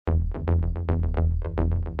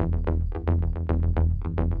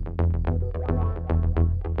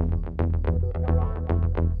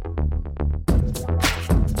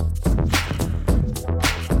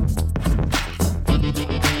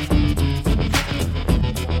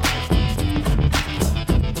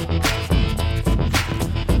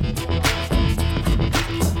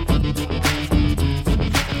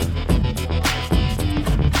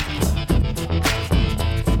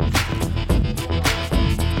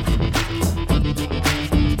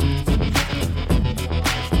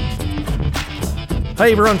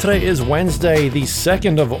Hey everyone, today is Wednesday, the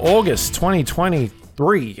 2nd of August,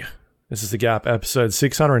 2023. This is The Gap, episode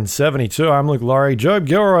 672. I'm Luke Laurie. Job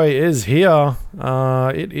Gilroy is here.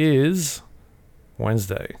 It is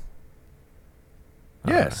Wednesday.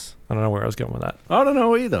 Yes. I don't know where I was going with that. I don't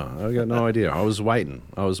know either. I got no idea. I was waiting.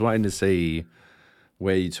 To see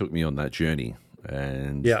where you took me on that journey.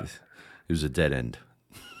 And Yeah. it was a dead end.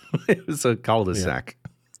 It was a cul-de-sac.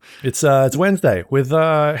 It's Wednesday with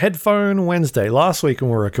Headphone Wednesday. Last week when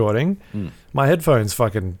we were recording, my headphones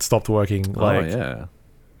fucking stopped working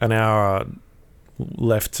an hour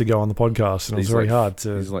left to go on the podcast, and it was very hard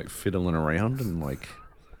to... He's like fiddling around and like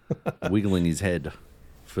wiggling his head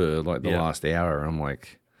for like the last hour. I'm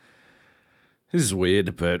like, this is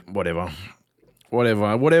weird, but whatever.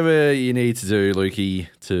 Whatever you need to do, Lukey,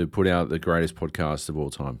 to put out the greatest podcast of all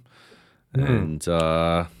time. And,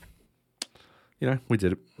 we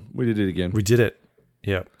did it. We did it again. We did it.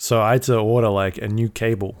 Yeah. So I had to order like a new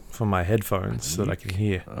cable for my headphones so that I can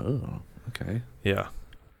hear. Oh, okay. Yeah.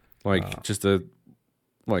 Like just a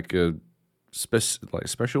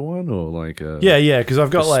special one, or like a Yeah, because I've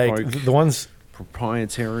got bespoke like the ones...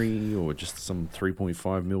 proprietary, or just some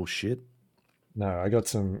 3.5 mil shit. No, I got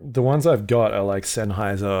some... The ones I've got are like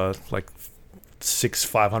Sennheiser, like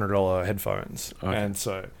 $500 headphones.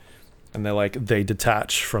 Okay. And they're like, they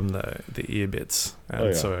detach from the ear bits.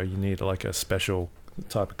 And so you need like a special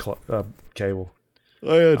type of cable.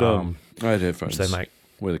 I had headphones Which they make.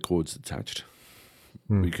 where the cord's attached.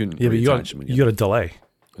 We couldn't Yeah, but reattach them again. you got a delay.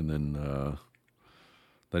 And then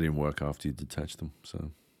they didn't work after you detached them,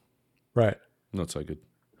 so Right. not so good.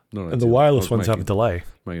 And the wireless ones have a delay.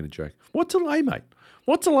 Making a joke. What delay, mate?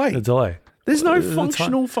 What delay? A delay. There's no There's a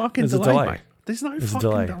functional fucking there's a delay, delay. mate. There's no There's a fucking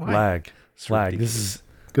delay. delay. Lag. It's Lag. ridiculous. This is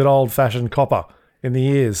good old-fashioned copper in the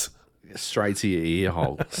ears. Straight to your ear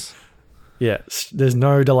holes. Yeah, there's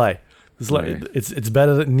no delay. It's like No. it's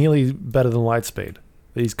better, nearly better than Lightspeed.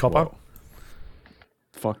 These copper. Well,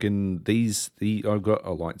 fucking I've got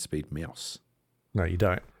a Lightspeed mouse. No, you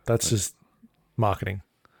don't. That's just marketing.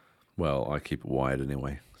 Well, I keep it wired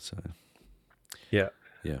anyway, so Yeah.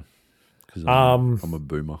 yeah. Because I'm a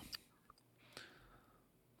boomer.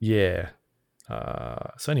 Yeah.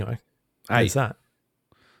 So anyway, Hey, there's that.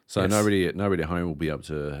 so yes. nobody at home will be able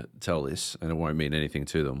to tell this, and it won't mean anything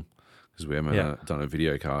to them because we haven't done a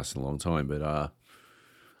video cast in a long time. But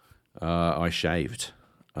I shaved.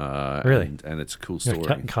 Really? And it's a cool Yeah,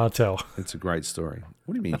 story. can't tell. It's a great story.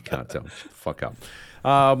 What do you mean you can't tell? Shut the fuck up.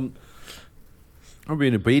 I've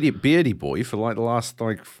been a beardy boy for like the last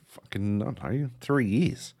fucking, I don't know, 3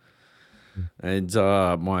 years. And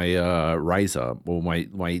my razor, or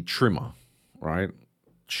my trimmer, right,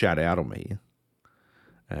 shat out on me.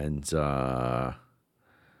 And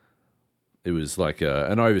it was like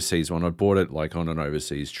an overseas one. I bought it like on an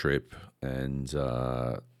overseas trip. And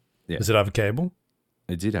Does it have a cable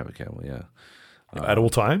it did have a cable, yeah. at all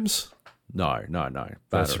times? No. That's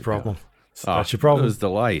Battery your problem. power. That's your problem. There was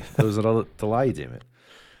delay. There was another delay, damn it.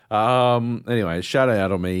 Anyway, it shut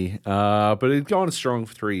out on me. But it had gone strong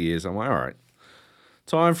for 3 years. I'm like, all right,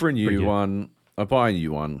 time for a new one. I buy a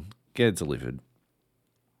new one, get it delivered.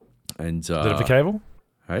 And Does it have a cable?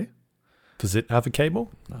 hey? Does it have a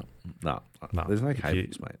cable? No. No. There's no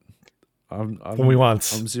cables, mate. Fool me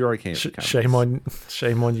once. I'm zero cables. Shame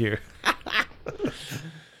on you.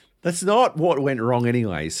 That's not what went wrong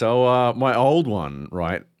anyway. So my old one,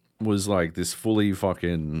 right, was like this fully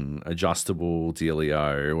fucking adjustable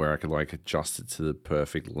dealio where I could like adjust it to the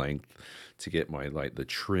perfect length to get my like the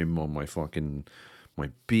trim on my fucking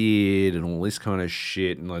my beard and all this kind of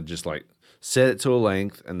shit, and I just like set it to a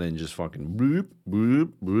length and then just fucking boop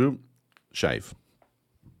boop boop shave,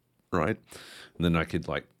 right, and then I could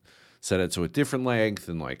like set it to a different length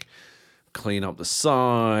and like clean up the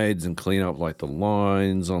sides and clean up like the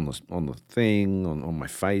lines on the thing on my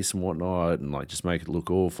face and whatnot, and like just make it look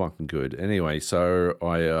all fucking good. Anyway, so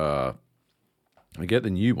I get the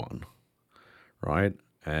new one, right,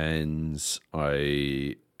 and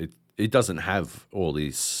it doesn't have all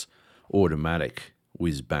this automatic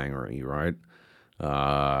whiz bangery, right?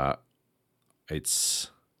 It's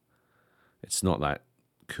not that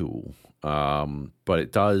cool, but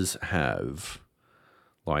it does have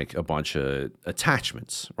like a bunch of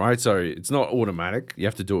attachments, right? So it's not automatic. You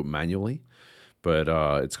have to do it manually, but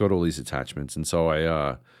it's got all these attachments. And so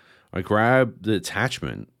I grabbed the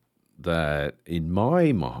attachment that in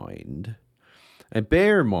my mind, and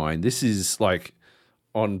bear in mind, this is like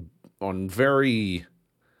on very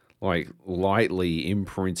like lightly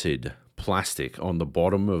imprinted plastic on the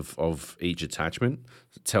bottom of each attachment.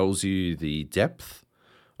 It tells you the depth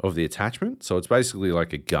of the attachment. So it's basically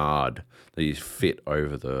like a guard that you fit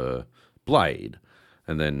over the blade.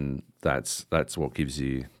 and then that's what gives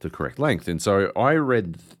you the correct length. And so I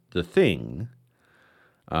read the thing,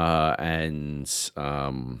 and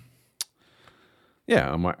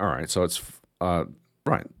yeah, I'm like, all right, so it's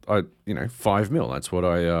right, 5 mil. That's what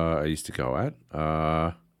I used to go at,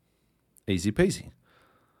 easy peasy.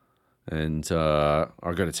 And I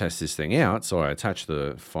got to test this thing out, so I attach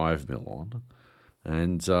the 5 mil on,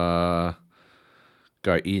 and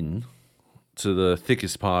go in to the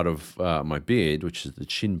thickest part of my beard, which is the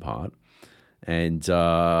chin part, and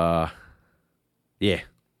yeah.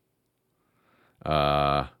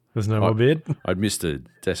 There's no more beard? I'd missed a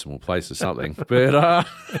decimal place or something. But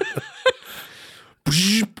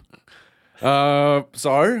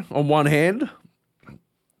so on one hand,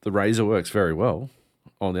 the razor works very well.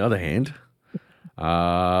 On the other hand,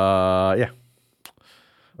 yeah.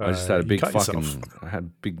 I just had a big fucking, I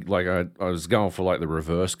had big, like I was going for like the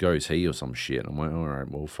reverse goatee or some shit. I'm like, all right,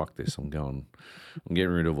 well, fuck this. I'm getting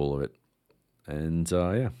rid of all of it. And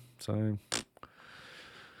yeah, so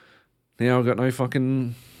now I've got no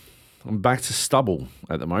fucking, I'm back to stubble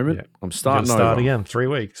at the moment. Yeah. I'm starting over. Start again, 3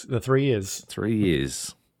 weeks, 3 years. 3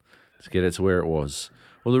 years to get it to where it was.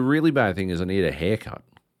 Well, the really bad thing is I need a haircut,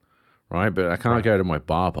 right? But I can't go to my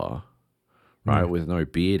barber. Right, with no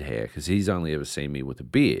beard hair, because he's only ever seen me with a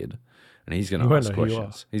beard, and he's going to ask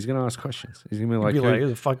questions. He's going to ask questions. He's going to be like, who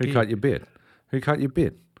cut your beard? Who cut your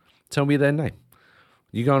beard? Tell me their name.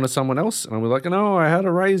 You going to someone else? And I'm like, no, I had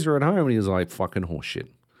a razor at home. And he was like, fucking horseshit.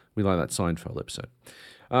 We like that Seinfeld episode.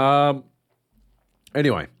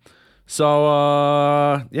 Anyway,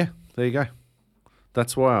 so yeah, there you go.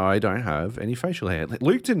 That's why I don't have any facial hair.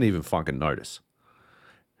 Luke didn't even fucking notice.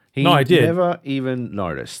 No, I did. Never even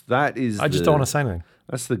noticed. That is. I just don't want to say anything.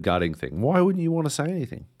 That's the gutting thing. Why wouldn't you want to say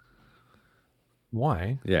anything?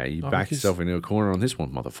 Why? Yeah, you back yourself into a corner on this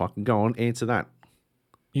one, motherfucker. Go on, answer that.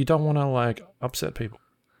 You don't want to like upset people.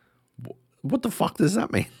 What the fuck does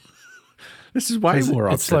that mean? This is way more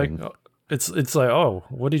upsetting. It's like, oh,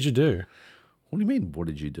 what did you do? What do you mean? What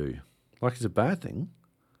did you do? Like it's a bad thing?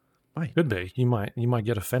 Mate. Could be. You might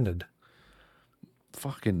get offended.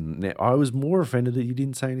 Fucking, I was more offended that you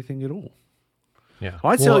didn't say anything at all. Yeah,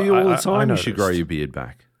 I tell you all the time you should grow your beard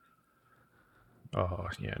back. Oh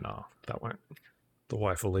yeah, no, that won't. The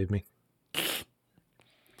wife will leave me.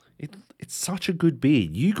 It's such a good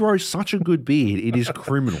beard. You grow such a good beard. It is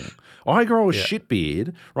criminal. I grow a shit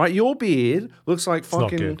beard, right? Your beard looks like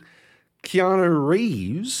fucking Keanu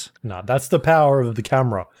Reeves. No, that's the power of the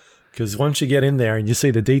camera. Because once you get in there and you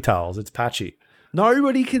see the details, it's patchy.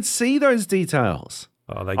 Nobody can see those details.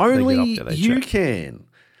 Oh, Only you can.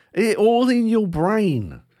 All in your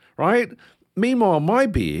brain, right? Meanwhile, my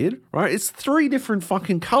beard, right, it's 3 different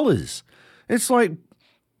fucking colors. It's like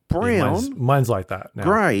brown. Yeah, mine's like that now.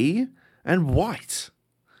 Grey, and white,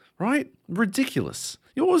 right? Ridiculous.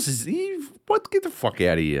 Yours is, what? Get the fuck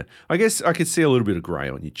out of here. I guess I could see a little bit of grey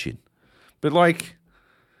on your chin. But like,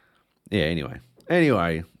 yeah, anyway.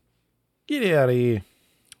 Get out of here.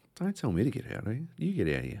 Don't tell me to get out of here. You get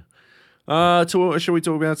out of here. Shall we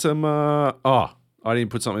talk about some... I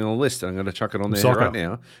didn't put something on the list, and I'm going to chuck it on there right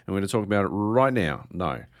now. And we're going to talk about it right now.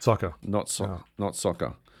 No. Soccer. Not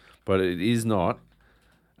soccer. But it is not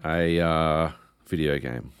a video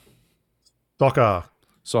game.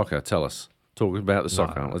 Soccer, tell us. Talk about the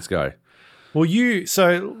soccer. Let's go. Well,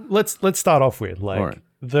 so let's start off with like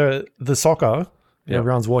the soccer. Yep.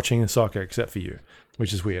 Everyone's watching the soccer except for you,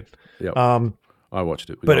 which is weird. Yep. I watched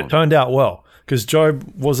it. But it turned out well because Job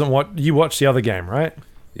wasn't you watched the other game, right?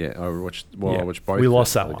 Yeah, I watched both. We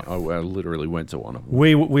lost that one. I literally went to one of them.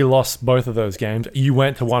 We lost both of those games. You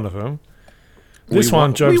went to one of them. Job's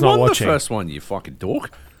not watching. We won the first one, you fucking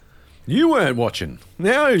dork. You weren't watching.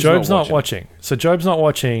 Now Job's not watching. So Job's not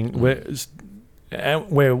watching. We're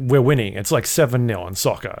winning. It's like 7-0 in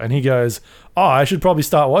soccer. And he goes, oh, I should probably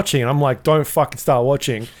start watching. And I'm like, don't fucking start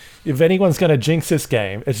watching. If anyone's going to jinx this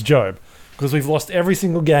game, it's Job. Because we've lost every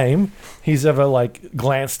single game he's ever like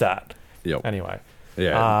glanced at. Yep. Anyway.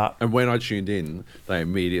 Yeah. And when I tuned in, they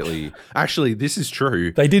immediately... Actually, this is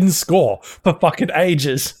true. They didn't score for fucking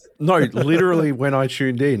ages. No, literally when I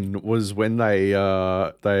tuned in was when they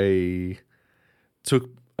took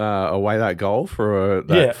away that goal for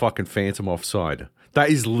that fucking phantom offside. That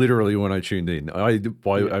is literally when I tuned in. I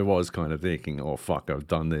was kind of thinking, oh, fuck, I've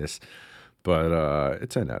done this. But it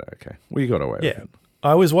turned out okay. We got away with it.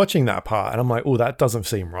 I was watching that part and I'm like, oh, that doesn't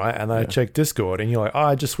seem right. And I checked Discord and you're like, oh,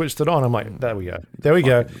 I just switched it on. I'm like, there we go. There we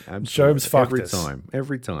go. Job's fucked us.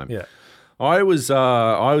 Every time. Yeah. I was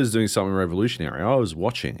doing something revolutionary. I was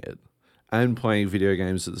watching it and playing video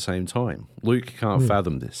games at the same time. Luke can't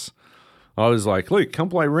fathom this. I was like, Luke, come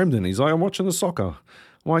play Remden. He's like, I'm watching the soccer.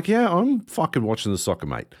 I'm like, yeah, I'm fucking watching the soccer,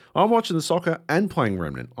 mate. I'm watching the soccer and playing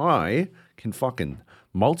Remnant. I can fucking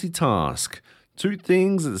multitask 2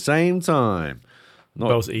 things at the same time.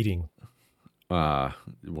 I was eating. Well,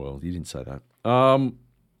 you didn't say that.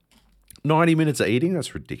 90 minutes of eating?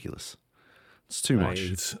 That's ridiculous. It's too much.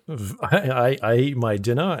 I eat my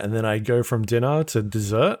dinner, and then I go from dinner to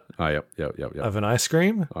dessert. Oh, yep. I have an ice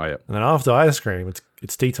cream. Oh, yep. And then after ice cream,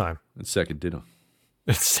 it's tea time. It's second dinner.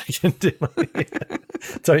 It's second dinner. Yeah.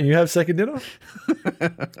 Don't you have second dinner?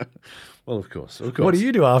 Well, of course. What do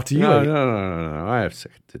you do after you eat? No. I have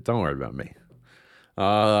second dinner. Don't worry about me.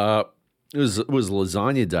 It was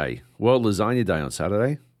lasagna day. World Lasagna Day on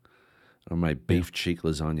Saturday. I made beef cheek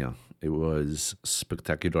lasagna. It was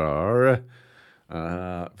spectacular.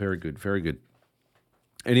 Very good, very good.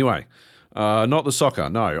 Anyway, not the soccer.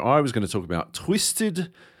 No, I was going to talk about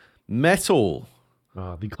Twisted Metal.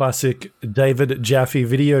 The classic David Jaffe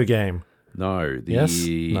video game. No, the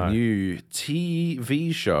new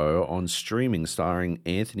TV show on streaming starring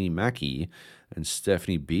Anthony Mackie and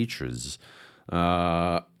Stephanie Beatriz.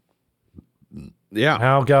 Yeah.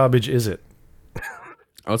 How garbage is it?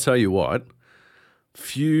 I'll tell you what.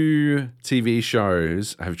 Few TV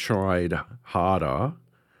shows have tried harder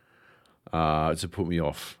to put me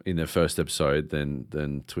off in their first episode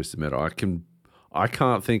than Twisted Metal. I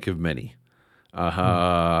can't think of many.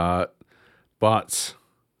 But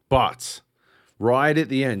right at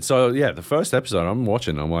the end. So yeah, the first episode I'm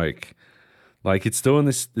watching, I'm like it's doing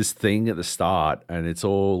this thing at the start, and it's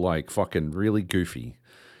all like fucking really goofy.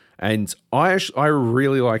 And I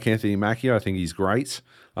really like Anthony Mackie. I think he's great.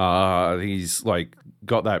 I think he's like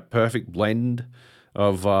got that perfect blend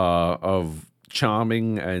of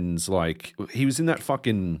charming, and like he was in that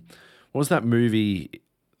fucking, what was that movie?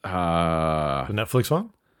 The Netflix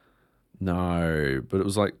one? No, but it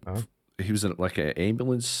was like he was in like an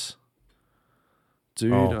ambulance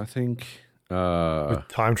dude, I think. With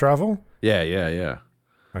time travel? Yeah.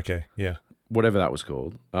 Okay, yeah. Whatever that was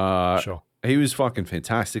called. Sure. He was fucking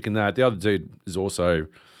fantastic in that. The other dude he's also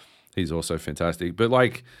fantastic. But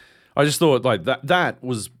like, I just thought like that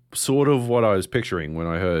was sort of what I was picturing when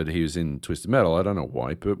I heard he was in Twisted Metal. I don't know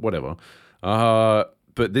why, but whatever. But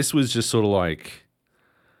this was just sort of like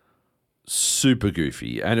super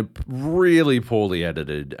goofy and really poorly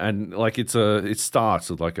edited, and like it starts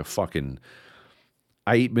with like a fucking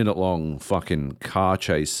 8-minute long fucking car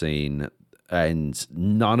chase scene, and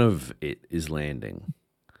none of it is landing.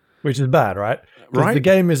 Which is bad, right? Right. The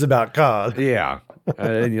game is about cars. Yeah.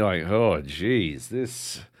 And you're like, oh, geez,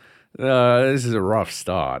 this is a rough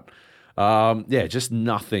start. Yeah, just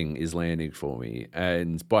nothing is landing for me.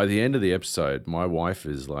 And by the end of the episode, my wife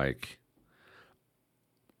is like,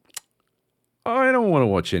 I don't want to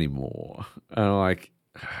watch anymore. And I'm like,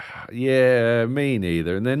 yeah, me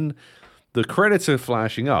neither. And then the credits are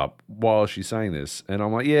flashing up while she's saying this. And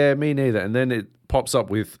I'm like, yeah, me neither. And then it pops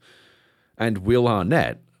up with, and Will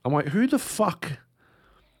Arnett. I'm like, who the fuck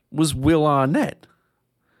was Will Arnett?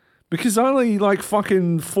 Because only like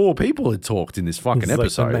fucking 4 people had talked in this fucking He's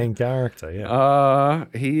episode. Like the main character, yeah.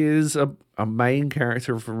 He is a main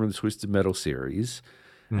character from the Twisted Metal series.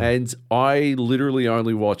 And I literally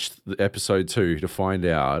only watched the episode 2 to find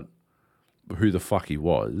out who the fuck he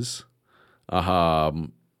was.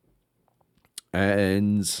 And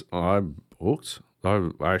I'm hooked.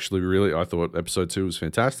 I thought episode 2 was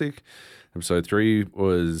fantastic. Episode 3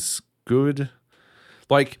 was good.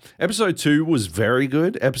 Like, episode 2 was very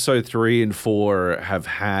good. Episode 3 and 4 have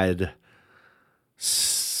had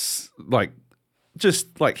just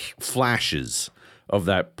flashes of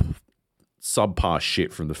that subpar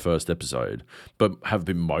shit from the first episode, but have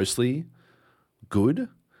been mostly good,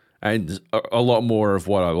 and a lot more of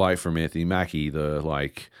what I like from Anthony Mackie, the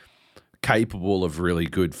like capable of really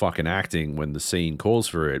good fucking acting when the scene calls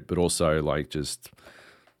for it, but also like just,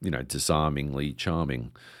 you know, disarmingly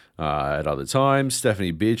charming at other times.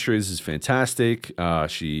 Stephanie Beatriz is fantastic.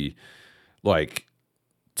 She like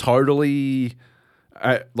totally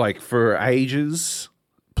like for ages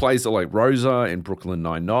plays like Rosa in Brooklyn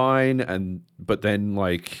Nine-Nine, but then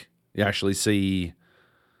like you actually see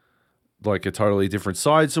like a totally different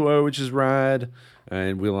side to her, which is rad.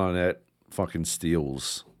 And Will Arnett fucking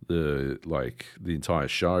steals the entire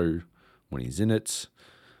show when he's in it.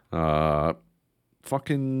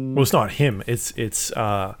 Fucking. Well, it's not him. It's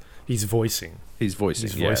he's voicing. He's voicing.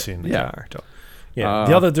 He's voicing the yeah. character. Yeah.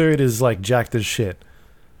 The other dude is like jacked as shit.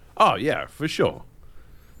 Oh yeah, for sure.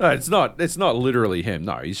 It's not literally him.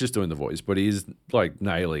 No, he's just doing the voice, but he's like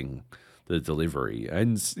nailing the delivery.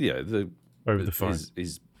 And yeah, over the phone.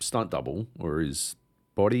 His stunt double or his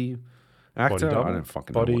body actor. I don't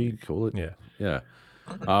fucking know what you call it. Yeah. Yeah.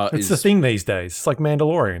 It's the thing these days. It's like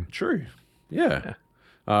Mandalorian. True. Yeah.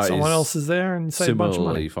 Someone else is there and save a bunch of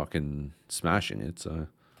money. Similarly fucking smashing it. So,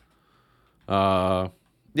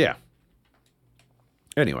 yeah.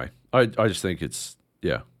 Anyway, I just think it's,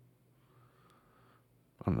 yeah.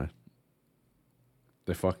 I don't know.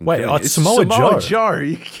 They're fucking Wait, killing it. it's Samoa Joe. Joe. Are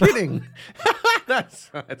you kidding? that's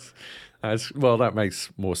well, that makes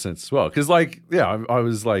more sense as well. Because, like, yeah, I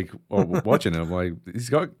was like watching it. I'm like, he's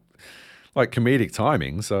got like comedic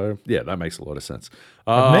timing. So, yeah, that makes a lot of sense.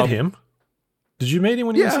 I've met him. Did you meet him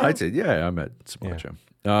when he was here? Yeah, I did. Yeah, I met Samoa Joe.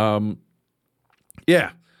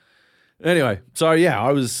 Yeah. Anyway, so yeah,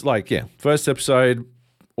 I was like, yeah, first episode,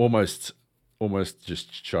 almost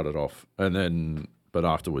just shut it off, and then, but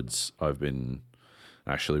afterwards, I've been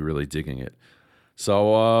actually really digging it.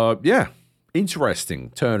 So yeah,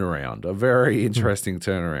 interesting turnaround, a very interesting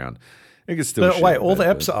turnaround. I can still. But wait, all the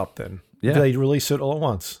eps are up then. Yeah, they release it all at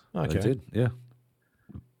once. Okay, they did.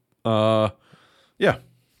 Yeah. Yeah.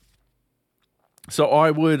 So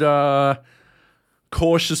I would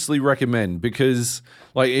cautiously recommend, because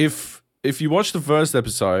like if you watch the first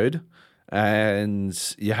episode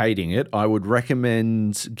and you're hating it, I would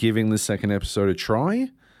recommend giving the second episode a try.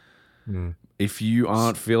 If you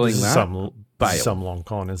aren't feeling that, bail. Some long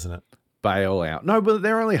con, isn't it? Bail out. No, but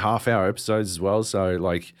they're only half-hour episodes as well, so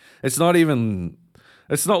like it's not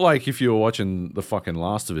like if you were watching the fucking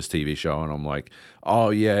Last of Us TV show and I'm like, oh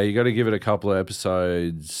yeah, you got to give it a couple of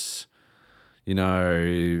episodes, you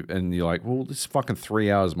know, and you're like, well, this is fucking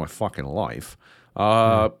 3 hours of my fucking life.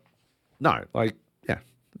 No, like, yeah,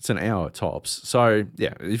 it's an hour tops. So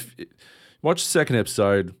yeah, if watch the second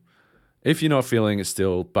episode. If you're not feeling it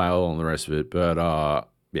still, bail on the rest of it. But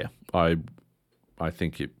yeah, I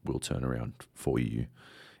think it will turn around for you.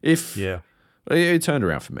 It turned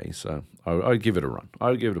around for me, so I'd give it a run.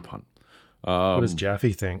 I'd give it a punt. What does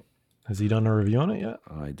Jaffe think? Has he done a review on it yet?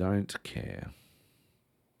 I don't care.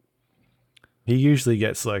 He usually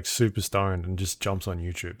gets like super stoned and just jumps on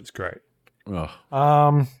YouTube. It's great.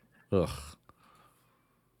 Ugh.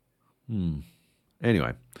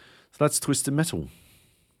 Anyway, so that's Twisted Metal.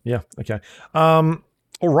 Yeah. Okay. All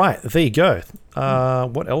right. There you go.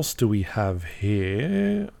 What else do we have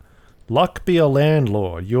here? Luck Be a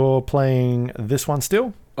Landlord. You're playing this one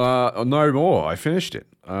still? No more. I finished it.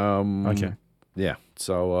 Okay. Yeah.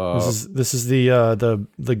 So this is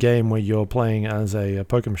the game where you're playing as a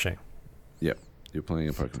poker machine. Yeah, you're playing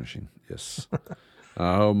a poker machine. Yes.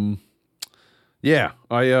 Yeah.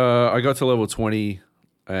 I got to level 20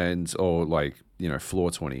 or like, you know, floor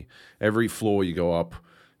 20. Every floor you go up,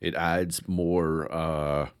 it adds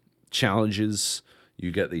more challenges. You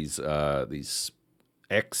get these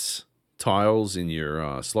X tiles in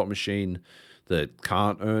your slot machine that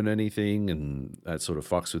can't earn anything, and that sort of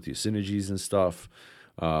fucks with your synergies and stuff.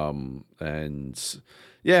 And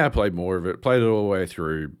yeah, I played more of it, played it all the way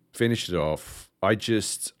through, finished it off. I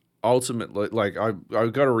just ultimately, like,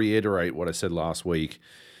 I've got to reiterate what I said last week,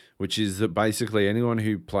 which is that basically anyone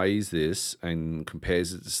who plays this and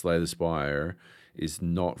compares it to Slay the Spire is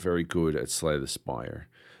not very good at Slay the Spire.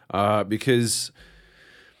 Because,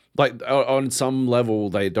 like, on some level,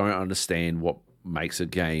 they don't understand what makes a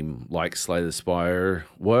game like Slay the Spire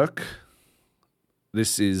work.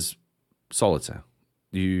 This is Solitaire.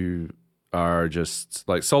 You are just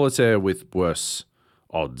like Solitaire with worse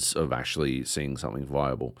odds of actually seeing something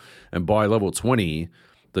viable. And by level 20,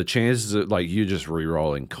 the chances of, like, you're just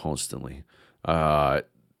re-rolling constantly.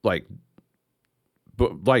 Like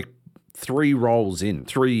 3 rolls in,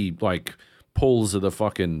 3 like pulls of the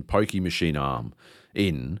fucking pokey machine arm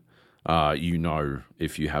in, you know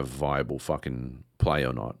if you have viable fucking play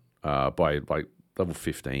or not, by like level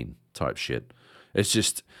 15 type shit. It's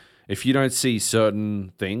just, if you don't see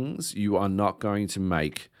certain things, you are not going to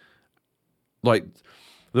make, like,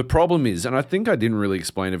 the problem is, and I think I didn't really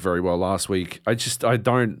explain it very well last week.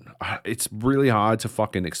 It's really hard to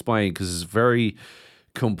fucking explain because it's very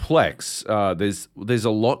complex. There's a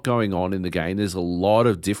lot going on in the game. There's a lot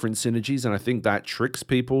of different synergies, and I think that tricks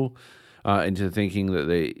people into thinking that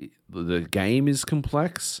the game is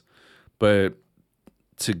complex. But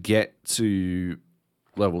to get to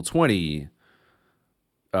level 20,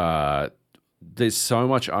 there's so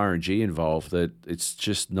much RNG involved that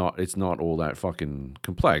it's not all that fucking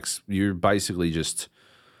complex. You're basically just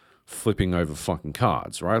flipping over fucking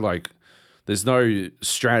cards, right? Like, there's no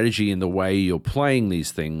strategy in the way you're playing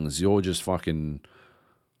these things. You're just fucking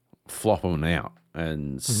flopping them out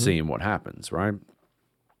and seeing what happens, right?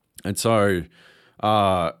 And so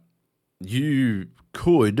you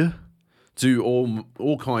could do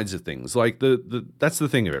all kinds of things. Like, that's the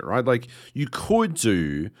thing of it, right? Like, you could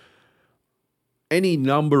do any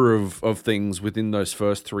number of things within those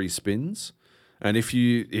first 3 spins. And if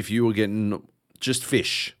you were getting just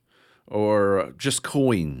fish or just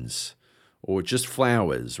coins or just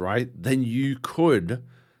flowers, right? Then you could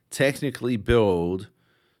technically build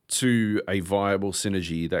to a viable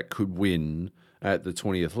synergy that could win at the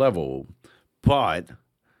 20th level. But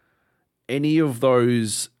any of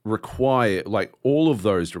those require, like all of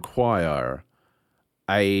those require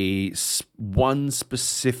one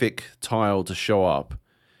specific tile to show up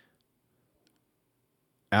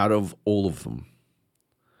out of all of them.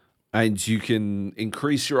 And you can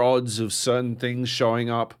increase your odds of certain things showing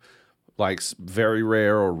up, like very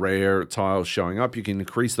rare or rare tiles showing up. You can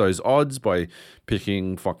increase those odds by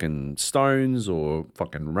picking fucking stones or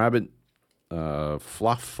fucking rabbit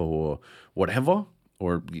fluff or whatever,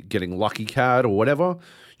 or getting lucky card or whatever.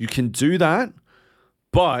 You can do that,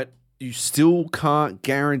 but you still can't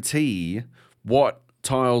guarantee what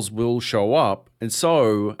tiles will show up. And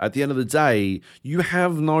so at the end of the day, you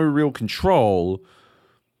have no real control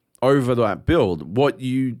over that build. What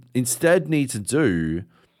you instead need to do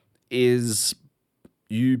is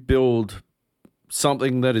you build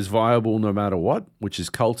something that is viable no matter what, which is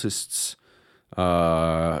cultists,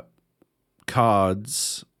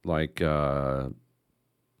 cards, like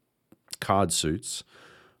card suits,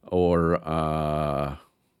 or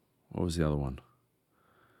what was the other one?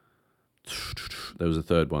 There was a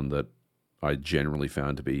third one that I generally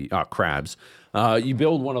found to be crabs. You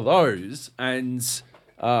build one of those, and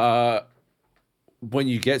when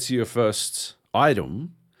you get to your first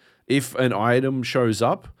item, if an item shows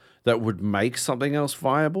up that would make something else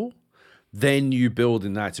viable, then you build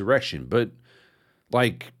in that direction. But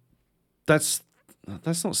like, that's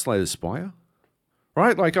not Slay the Spire,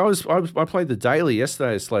 right? Like I played the daily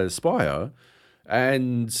yesterday at Slay the Spire,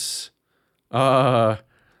 and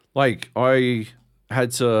like I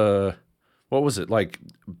had to, what was it? Like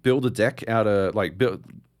build a deck out of like build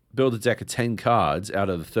a deck of 10 cards out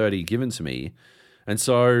of the 30 given to me. And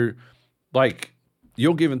so like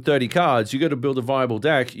you're given 30 cards, you got to build a viable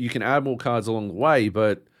deck. You can add more cards along the way,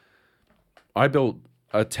 but I built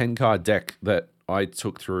a 10 card deck that I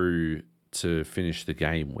took through to finish the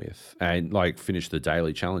game with, and like finish the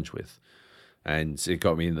daily challenge with. And it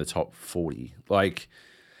got me in the top 40. Like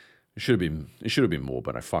it should have been more,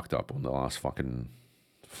 but I fucked up on the last fucking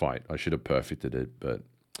fight. I should have perfected it, but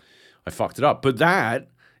I fucked it up. But that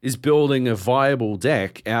is building a viable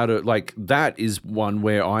deck out of, like, that is one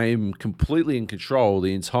where I am completely in control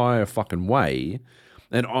the entire fucking way,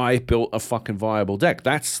 and I built a fucking viable deck.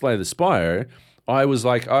 That's Slay the Spire. I was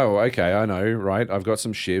like, oh, okay, I know, right? I've got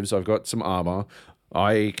some shivs, I've got some armor.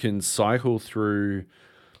 I can cycle through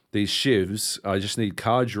these shivs. I just need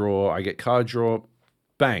card draw. I get card draw,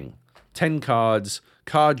 bang. 10 cards,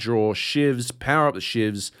 card draw, shivs, power up the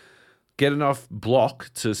shivs, get enough block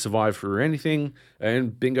to survive through anything,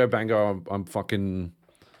 and bingo bango, I'm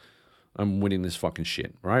winning this fucking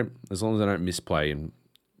shit, right? As long as I don't misplay and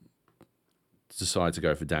decide to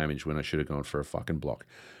go for damage when I should have gone for a fucking block,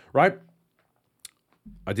 right?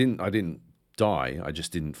 I didn't die. I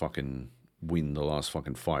just didn't fucking win the last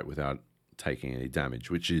fucking fight without taking any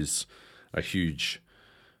damage, which is a huge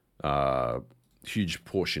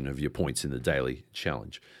portion of your points in the daily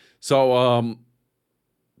challenge. So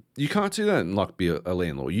you can't do that and like be a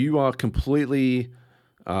landlord. You are completely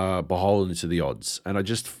beholden to the odds, and I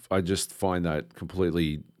just find that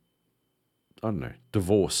completely, I don't know,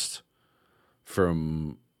 divorced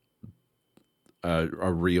from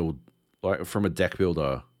a real, like, from a deck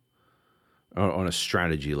builder on a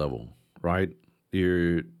strategy level, right?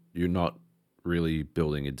 You're not really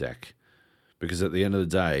building a deck, because at the end of the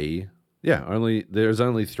day, there are only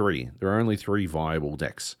three viable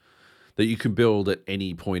decks that you can build at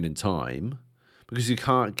any point in time, because you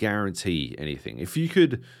can't guarantee anything. If you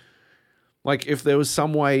could, like, if there was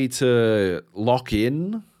some way to lock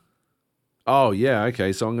in, oh yeah,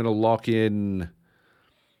 okay, so I'm going to lock in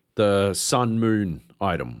the Sun Moon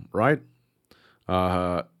item, right?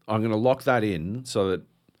 I'm going to lock that in so that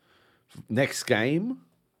next game,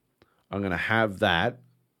 I'm going to have that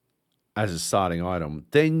as a starting item.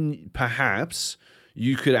 Then perhaps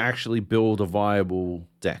you could actually build a viable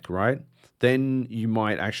deck, right? Then you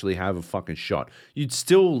might actually have a fucking shot. You'd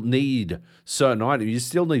still need certain items. You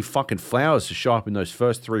still need fucking flowers to show up in those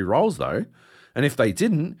first 3 rolls, though. And if they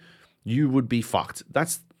didn't, you would be fucked.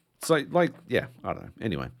 That's so, like, yeah, I don't know.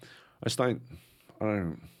 Anyway, I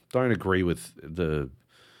don't agree with the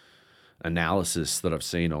analysis that I've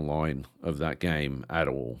seen online of that game at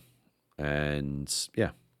all. And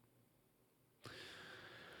yeah.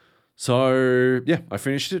 So, yeah, I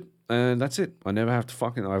finished it. And that's it. I never have to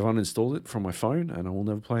fucking. I've uninstalled it from my phone, and I will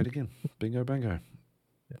never play it again. Bingo, bango.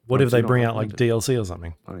 What I if they do not bring out like recommend DLC or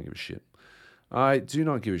something? I don't give a shit. I do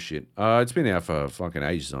not give a shit. It's been out for fucking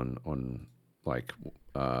ages on like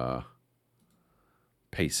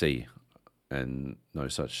PC, and no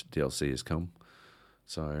such DLC has come.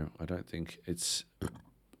 So I don't think it's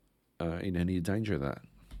in any danger of that.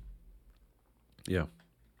 Yeah.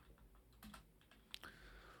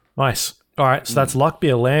 Nice. All right, so that's Luck Be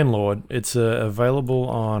a Landlord. It's available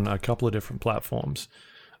on a couple of different platforms.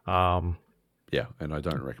 Yeah, and I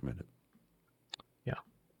don't recommend it. Yeah,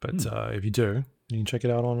 but if you do, you can check it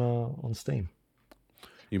out on Steam.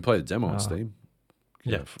 You can play the demo on Steam.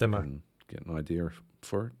 Yeah, demo. And get an idea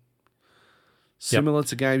for it. Similar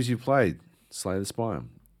to games you played, Slay the Spire.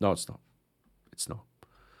 No, it's not. It's not.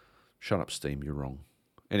 Shut up, Steam. You're wrong.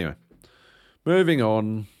 Anyway, moving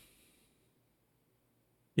on.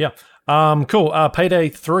 Yeah. Cool. Payday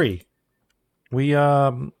 3. We you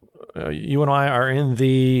and I are in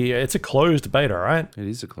the. It's a closed beta, right? It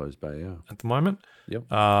is a closed beta, yeah. At the moment. Yep.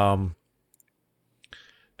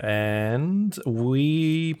 And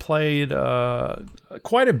we played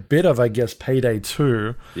quite a bit of, I guess, Payday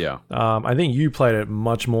 2. Yeah. I think you played it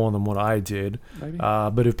much more than what I did. Maybe.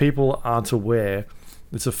 But if people aren't aware,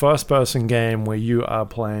 it's a first-person game where you are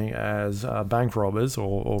playing as bank robbers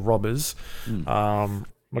or robbers,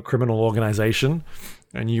 a criminal organization,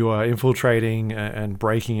 and you are infiltrating and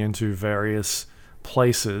breaking into various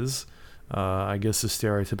places. I guess the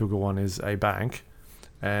stereotypical one is a bank,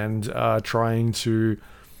 and trying to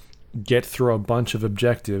get through a bunch of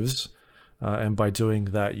objectives, and by doing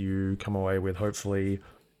that, you come away with hopefully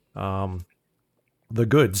the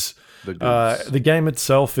goods. The game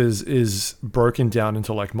itself is broken down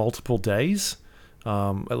into like multiple days.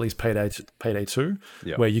 At least Payday 2,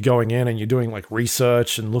 where you're going in and you're doing like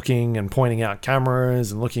research and looking and pointing out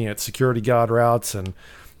cameras and looking at security guard routes and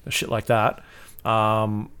shit like that.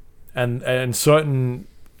 And certain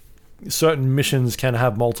missions can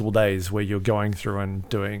have multiple days where you're going through and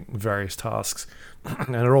doing various tasks,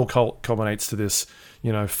 and it all culminates to this,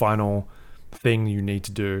 final thing you need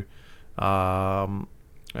to do.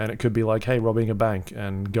 And it could be like, hey, robbing a bank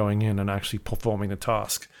and going in and actually performing the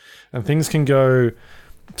task. And things can go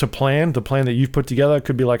to plan. The plan that you've put together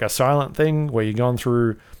could be like a silent thing where you're going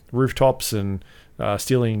through rooftops and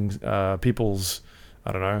stealing people's,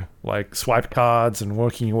 I don't know, like swipe cards and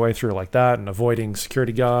working your way through like that and avoiding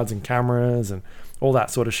security guards and cameras and all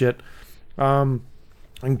that sort of shit. And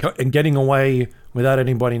getting away without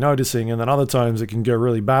anybody noticing. And then other times it can go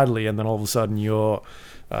really badly, and then all of a sudden you're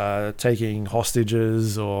taking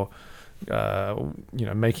hostages or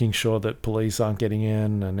making sure that police aren't getting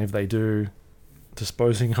in, and if they do,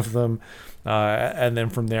 disposing of them, and then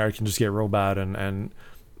from there it can just get real bad, and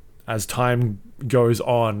as time goes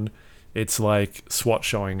on, it's like SWAT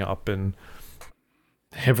showing up and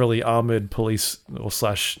heavily armored police or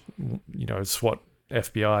slash SWAT,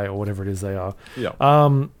 FBI, or whatever it is they are,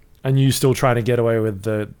 and you still trying to get away with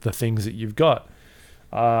the things that you've got.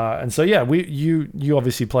 And so you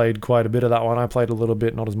obviously played quite a bit of that one. I played a little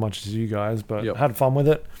bit, not as much as you guys, but had fun with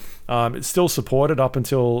it. It's still supported up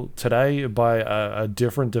until today by a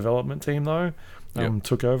different development team though.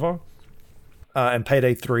 Took over. And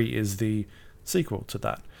Payday 3 is the sequel to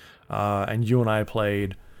that. And you and I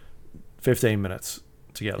played 15 minutes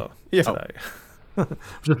together today.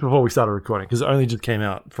 Just before we started recording, because it only just came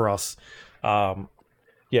out for us. I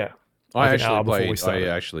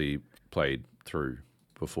actually played through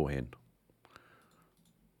beforehand.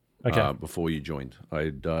 Okay. Before you joined,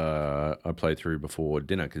 I played through before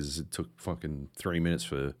dinner because it took fucking 3 minutes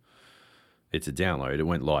for it to download. It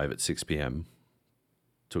went live at 6 p.m.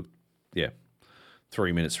 Took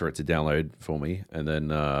 3 minutes for it to download for me, and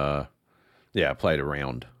then I played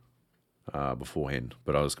around beforehand.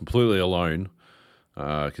 But I was completely alone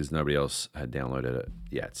because nobody else had downloaded it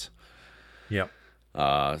yet. Yep.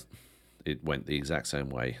 It went the exact same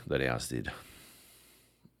way that ours did.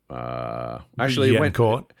 It went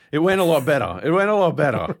caught. It went a lot better. It went a lot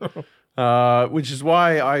better, which is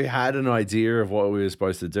why I had an idea of what we were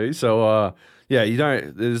supposed to do. So,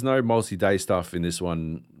 there's no multi-day stuff in this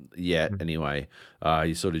one yet. Anyway,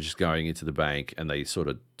 you're sort of just going into the bank, and they sort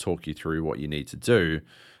of talk you through what you need to do.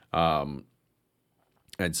 And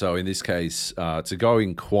so, in this case, to go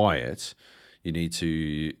in quiet, you need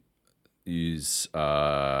to use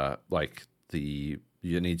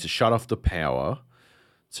you need to shut off the power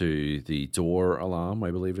to the door alarm,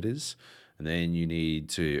 I believe it is, and then you need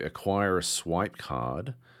to acquire a swipe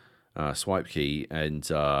key, and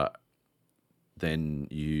then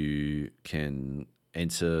you can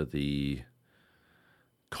enter the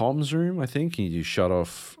comms room, I think, and you shut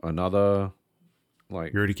off another like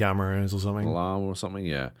Security cameras or something. alarm or something.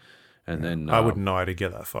 Yeah, and then I wouldn't know how to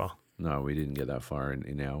get that far. No, we didn't get that far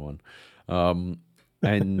in our one.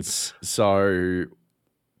 And so,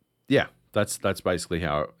 yeah, that's basically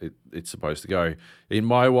how it's supposed to go. In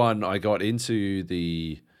my one, I got into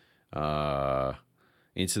the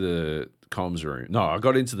comms room. No, I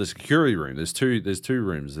got into the security room. There's two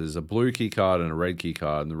rooms. There's a blue key card and a red key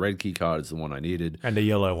card, and the red key card is the one I needed. And a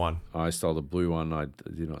yellow one. I stole the blue one. I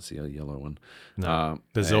did not see a yellow one. No,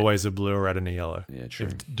 there's always a blue, a red, and a yellow. Yeah, true.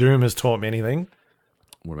 If Doom has taught me anything.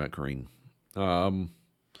 What about green?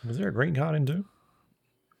 Was there a green card in Doom?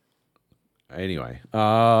 Anyway,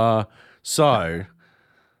 so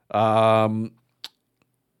I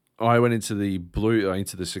went into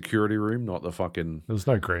the security room, not the fucking. There was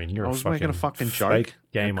no green. You're I was making a fucking fake joke.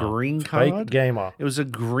 gamer. A green card. Fake gamer. It was a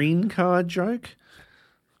green card joke.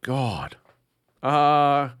 God.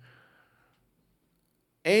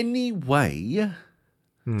 Anyway,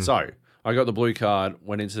 so I got the blue card,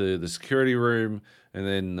 went into the security room, and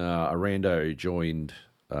then a rando joined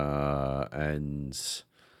and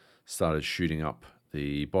started shooting up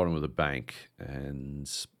the bottom of the bank, and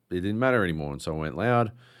it didn't matter anymore. And so I went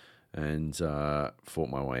loud and fought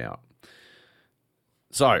my way out.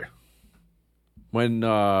 So when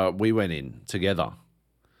we went in together,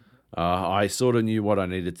 I sort of knew what I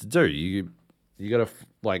needed to do. You got to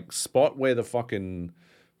like spot where the fucking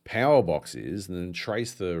power box is, and then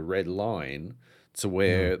trace the red line to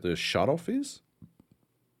where the shutoff is.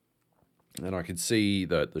 And I could see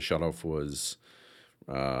that the shutoff was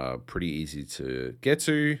pretty easy to get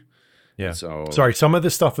to. Yeah. So Sorry, some of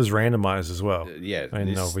this stuff is randomized as well. yeah, I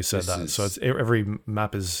didn't know if we said that. So it's every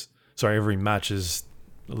match is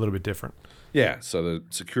a little bit different. yeah. So the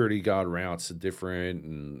security guard routes are different,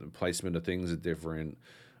 and the placement of things are different.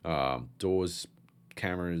 Doors,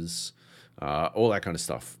 cameras, all that kind of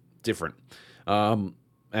stuff, different.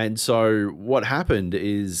 And so what happened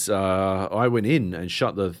is I went in and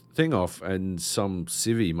shut the thing off, and some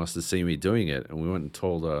civvy must have seen me doing it, and we went and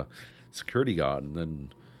told a security guard, and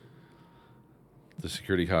then the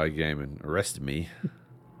security guard came and arrested me.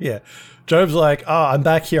 Yeah. Job's like, oh, I'm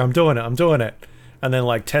back here. I'm doing it. And then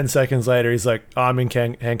like 10 seconds later, he's like, oh, I'm in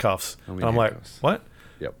handcuffs. And I'm handcuffs. like, what?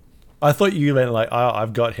 Yep. I thought you meant like, oh,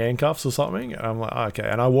 I've got handcuffs or something. And I'm like, oh, okay.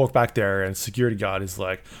 And I walk back there, and security guard is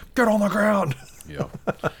like, get on the ground. Yep.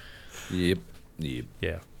 Yep.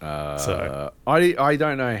 Yeah. So I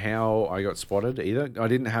don't know how I got spotted either. I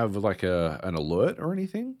didn't have like an alert or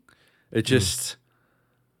anything. It just,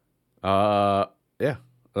 like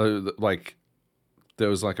there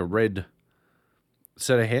was like a red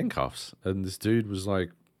set of handcuffs, and this dude was like,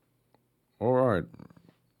 "All right,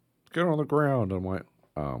 get on the ground." I'm like,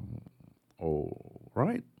 all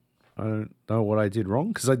right. I don't know what I did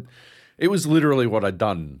wrong, because it was literally what I'd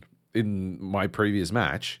done in my previous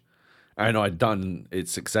match, and I'd done it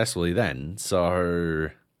successfully then. So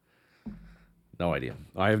no idea.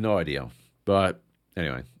 I have no idea. But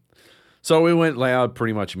anyway, so we went loud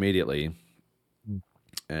pretty much immediately,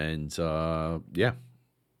 and yeah,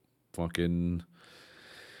 fucking.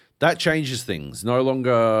 That changes things. You're no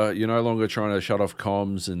longer trying to shut off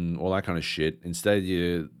comms and all that kind of shit. Instead,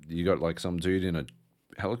 you got like some dude in a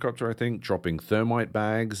helicopter, I think, dropping thermite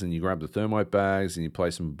bags, and you grab the thermite bags and you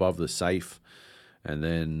place them above the safe, and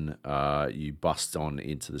then you bust on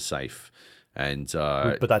into the safe. And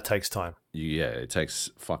but that takes time. It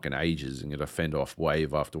takes fucking ages, and you got to fend off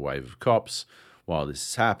wave after wave of cops while this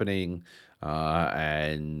is happening.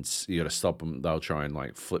 And you got to stop them. They'll try and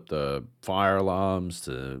like flip the fire alarms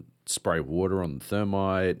to spray water on the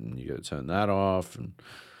thermite, and you got to turn that off. And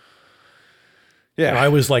yeah, I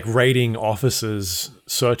was like raiding offices,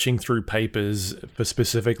 searching through papers for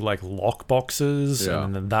specific like lock boxes,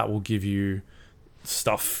 and then that will give you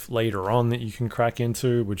stuff later on that you can crack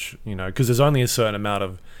into, which, because there's only a certain amount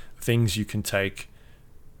of things you can take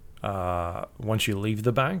once you leave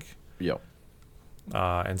the bank. Yep.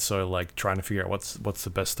 And so like trying to figure out what's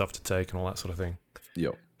the best stuff to take and all that sort of thing.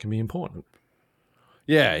 Yep. Can be important.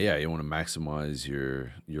 Yeah, you want to maximize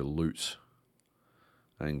your loot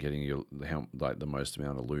and getting the most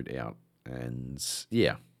amount of loot out. And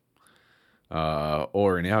yeah.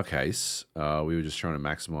 Or in our case, we were just trying to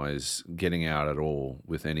maximize getting out at all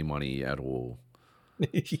with any money at all.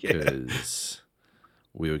 Because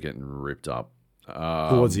we were getting ripped up.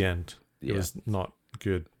 Towards the end. It was not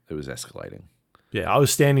good. It was escalating. Yeah, I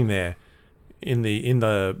was standing there in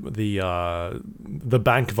the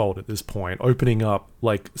bank vault at this point, opening up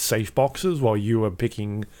like safe boxes while you were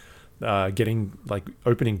opening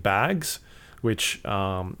bags, which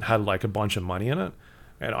had like a bunch of money in it.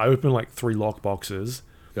 And I opened like 3 lock boxes,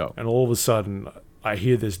 Yeah. and all of a sudden I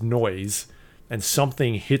hear this noise, and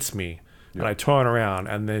something hits me, and I turn around,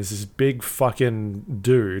 and there's this big fucking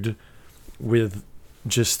dude with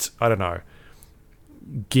just, I don't know,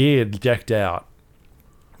 gear decked out,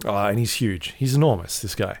 and he's huge. He's enormous,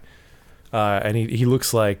 this guy, and he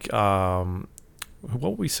looks like what were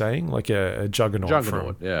we saying? Like a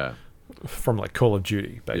juggernaut, from like Call of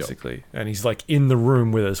Duty, basically. Yep. And he's like in the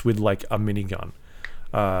room with us with like a minigun,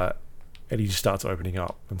 and he just starts opening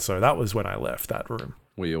up. And so that was when I left that room.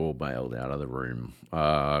 We all bailed out of the room,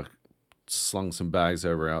 slung some bags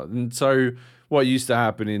over out. And so what used to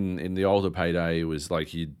happen in the older Payday was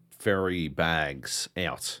like you'd ferry bags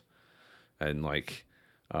out, and like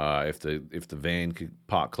if the van could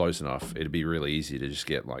park close enough, it'd be really easy to just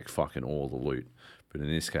get like fucking all the loot. But in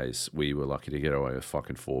this case, we were lucky to get away with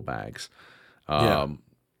fucking 4 bags. But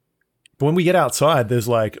when we get outside, there's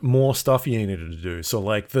like more stuff you needed to do. So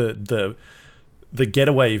like the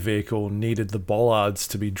getaway vehicle needed the bollards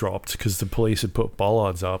to be dropped because the police had put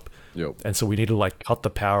bollards up. Yep. And so we need to like cut the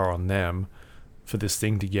power on them for this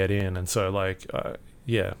thing to get in. And so like,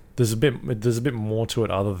 there's a bit more to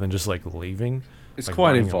it other than just like leaving. It's like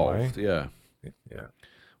quite involved. Yeah. Yeah.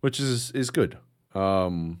 Which is good.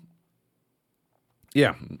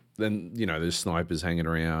 Yeah, then, there's snipers hanging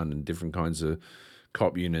around and different kinds of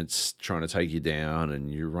cop units trying to take you down, and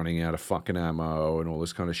you're running out of fucking ammo and all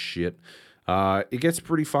this kind of shit. It gets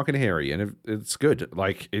pretty fucking hairy, and it's good.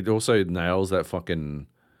 Like, it also nails that fucking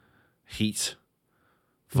heat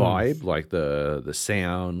vibe, like the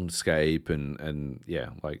soundscape and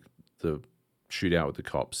yeah, like the shootout with the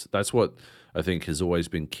cops. That's what I think has always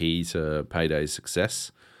been key to Payday's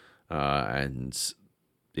success. And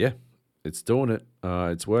yeah, it's doing it.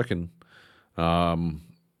 It's working. That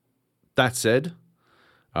said,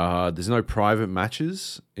 there's no private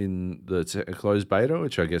matches in the closed beta,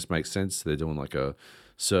 which I guess makes sense. They're doing like a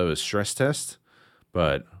server stress test.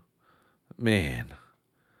 But man,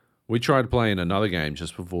 we tried playing another game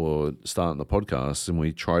just before starting the podcast, and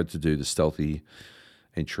we tried to do the stealthy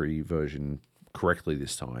entry version correctly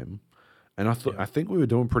this time. And I think we were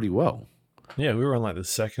doing pretty well. Yeah, we were on like the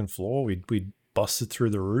second floor. We busted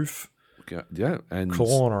through the roof. Yeah, and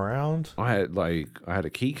crawling around. I had a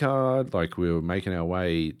key card. Like, we were making our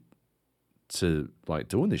way to like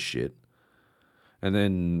doing this shit, and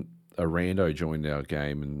then a rando joined our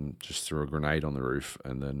game and just threw a grenade on the roof,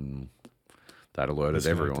 and then that alerted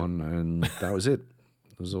everyone, and that was it.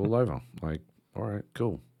 It was all over. Like, all right,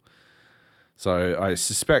 cool. So I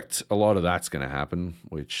suspect a lot of that's going to happen,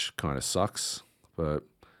 which kind of sucks, but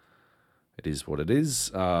it is what it is.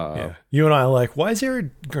 Yeah. You and I are like, why is there a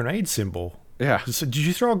grenade symbol? Yeah. So, did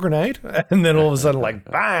you throw a grenade? And then all of a sudden, like,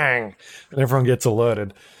 bang! And everyone gets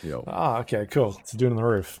alerted. Yo. Okay, cool. It's a dude on the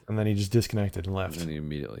roof. And then he just disconnected and left. And he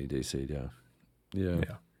immediately DC'd, yeah.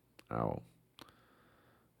 Yeah. Oh.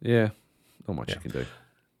 Yeah. Not much you can do.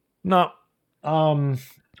 No.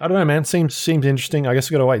 I don't know, man. Seems interesting. I guess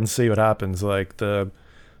we got to wait and see what happens. Like, the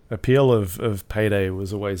appeal of Payday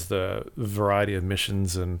was always the variety of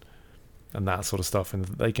missions and that sort of stuff, and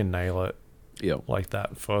they can nail it like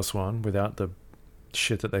that first one without the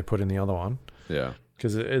shit that they put in the other one. Yeah.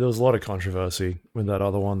 Because there was a lot of controversy with that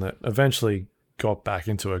other one that eventually got back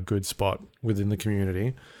into a good spot within the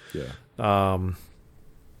community. Yeah.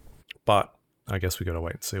 But I guess we got to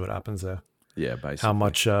wait and see what happens there. Yeah, basically. How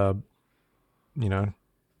much,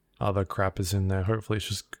 other crap is in there. Hopefully it's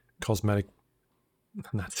just cosmetic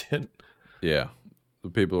and that's it. Yeah.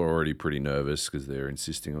 The people are already pretty nervous because they're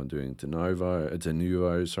insisting on doing de novo,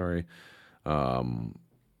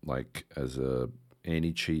 like as a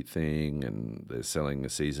anti-cheat thing, and they're selling a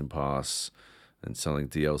season pass and selling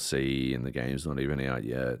DLC, and the game's not even out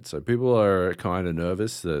yet. So people are kind of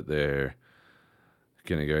nervous that they're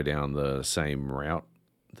going to go down the same route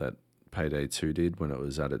that Payday 2 did when it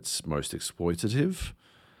was at its most exploitative.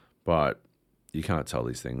 But you can't tell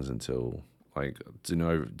these things until... Like, de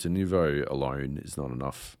novo alone is not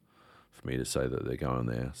enough for me to say that they're going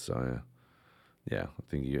there. So, yeah, I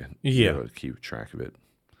think you got to keep track of it.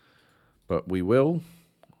 But we will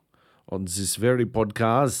on this very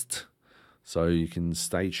podcast, so you can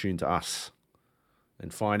stay tuned to us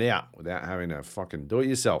and find out without having to fucking do it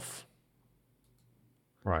yourself.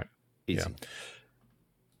 Right. Easy.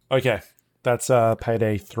 Yeah. Okay. That's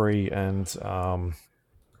Payday 3, and we'll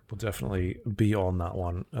definitely be on that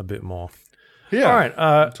one a bit more. Yeah. All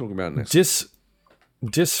right. Talk about next.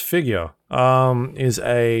 Disfigure it's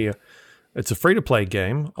a free to play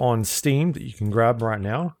game on Steam that you can grab right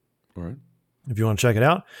now. All right. If you want to check it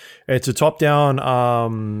out, it's a top down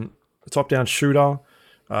shooter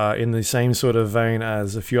in the same sort of vein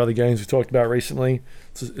as a few other games we talked about recently.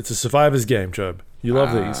 It's a survivor's game, Job. You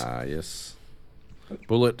love these. Yes.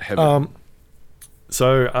 Bullet heaven.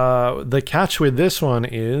 So the catch with this one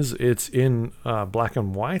is it's in black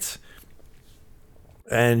and white,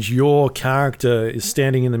 and your character is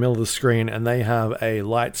standing in the middle of the screen, and they have a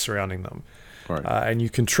light surrounding them. Right. And you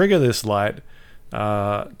can trigger this light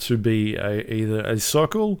to be either a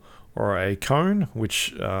circle or a cone,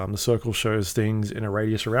 which the circle shows things in a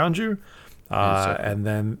radius around you, and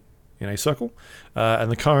then in a circle, and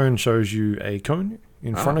the cone shows you a cone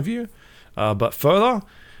in front of you, but further.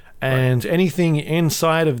 And anything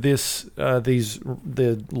inside of this,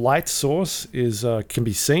 the light source is can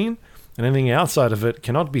be seen, and anything outside of it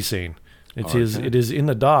cannot be seen. It is in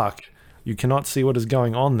the dark. You cannot see what is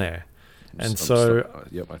going on there. And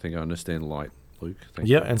yep, I think I understand light, Luke. Thank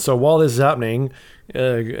you. And so while this is happening,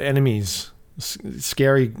 enemies,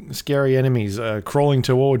 scary enemies, crawling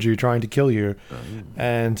towards you, trying to kill you,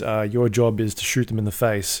 and your job is to shoot them in the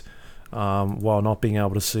face while not being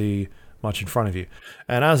able to see much in front of you.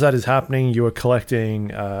 And as that is happening, you are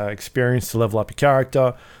collecting experience to level up your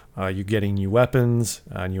character. You're getting new weapons,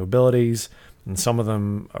 new abilities, and some of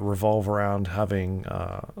them revolve around having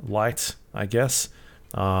light, I guess.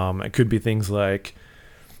 It could be things like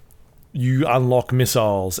you unlock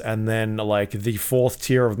missiles, and then like the fourth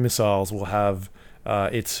tier of missiles will have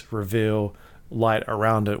its reveal light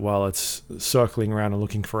around it while it's circling around and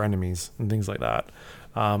looking for enemies and things like that.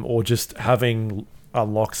 Or just having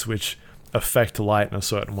unlocks which affect light in a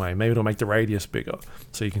certain way. Maybe it'll make the radius bigger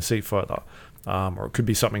so you can see further. Or it could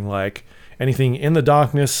be something like anything in the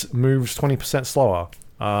darkness moves 20% slower.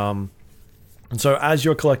 And so as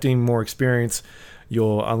you're collecting more experience,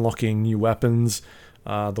 you're unlocking new weapons.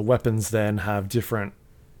 The weapons then have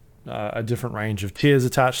a different range of tiers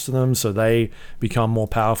attached to them, so they become more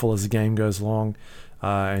powerful as the game goes along.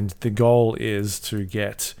 And the goal is to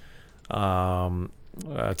get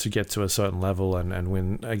to a certain level and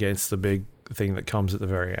win against the big thing that comes at the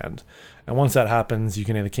very end. And once that happens, you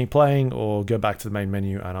can either keep playing or go back to the main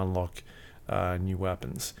menu and unlock new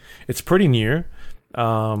weapons. It's pretty new.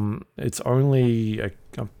 It's only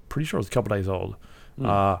I'm pretty sure it's a couple days old.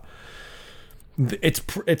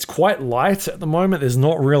 It's quite light at the moment. There's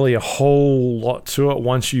not really a whole lot to it.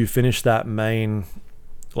 Once you finish that main,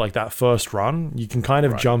 like that first run, you can kind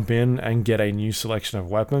of jump in and get a new selection of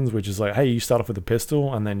weapons, which is like, hey, you start off with a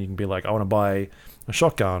pistol, and then you can be like, I want to buy a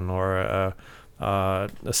shotgun or a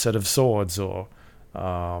set of swords or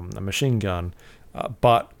a machine gun.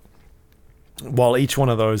 But while each one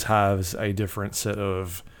of those has a different set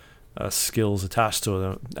of skills attached to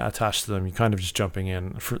them, you're kind of just jumping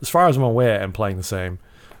in, as far as I'm aware, and playing the same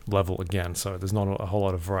level again. So there's not a whole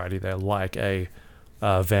lot of variety there, like a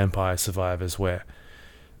Vampire Survivors, where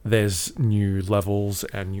there's new levels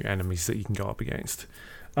and new enemies that you can go up against.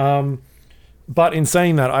 But in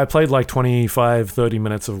saying that, I played like 25-30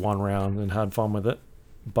 minutes of one round and had fun with it.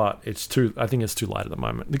 But I think it's too light at the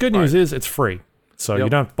moment. The good news is it's free, so you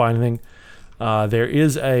don't have to buy anything. There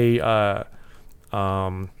is a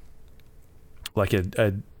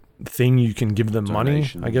thing you can give them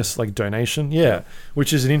donation. Money, I guess, like donation. Yeah,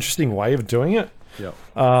 which is an interesting way of doing it. Yeah.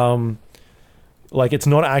 Like it's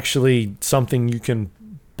not actually something you can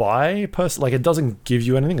buy like it doesn't give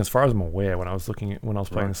you anything as far as I'm aware when I was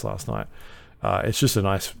playing this last night. It's just a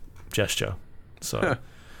nice gesture. So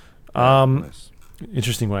nice.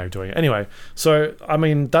 Interesting way of doing it. Anyway, so I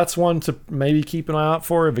mean that's one to maybe keep an eye out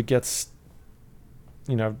for if it gets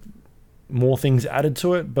more things added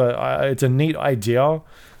to it, but it's a neat idea.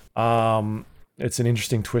 It's an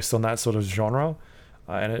interesting twist on that sort of genre,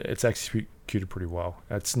 and it's executed pretty well.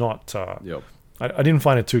 It's not I didn't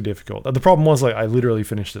find it too difficult. The problem was like I literally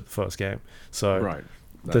finished it the first game, so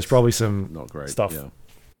there's probably some not great stuff,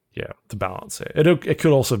 to balance it. It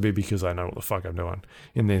could also be because I know what the fuck I'm doing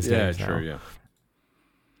in these games now. True,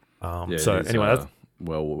 so anyway, that's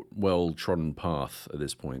well trodden path at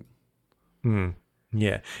this point.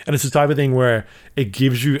 Yeah, and it's the type of thing where it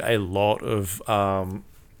gives you a lot of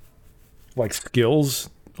like skills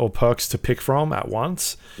or perks to pick from at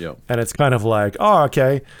once. Yeah, and it's kind of like, oh,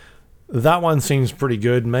 okay, that one seems pretty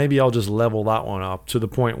good. Maybe I'll just level that one up to the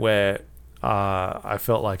point where I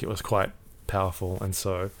felt like it was quite powerful. And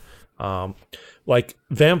so, like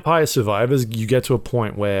Vampire Survivors, you get to a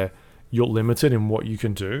point where you're limited in what you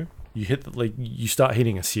can do. You start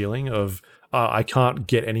hitting a ceiling of I can't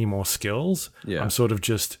get any more skills. Yeah. I'm sort of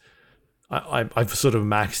just I've sort of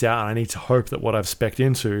maxed out, and I need to hope that what I've spec'd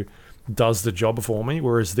into does the job for me.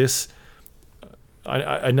 Whereas this,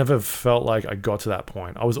 I never felt like I got to that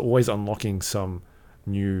point. I was always unlocking some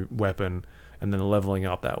new weapon and then leveling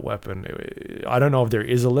up that weapon. I don't know if there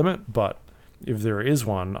is a limit, but if there is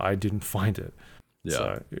one, I didn't find it.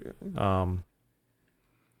 Yeah. So,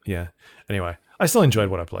 Yeah. Anyway, I still enjoyed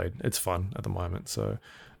what I played. It's fun at the moment, so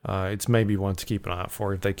it's maybe one to keep an eye out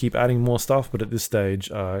for if they keep adding more stuff. But at this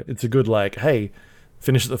stage, it's a good like, hey,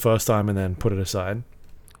 finish it the first time and then put it aside.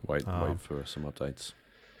 Wait for some updates.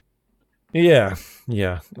 Yeah.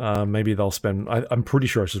 Maybe they'll spend. I'm pretty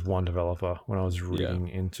sure it's just one developer when I was reading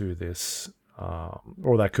into this,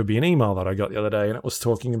 or that could be an email that I got the other day, and it was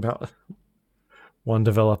talking about one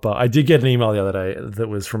developer. I did get an email the other day that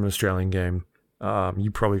was from an Australian game. You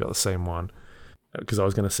probably got the same one because I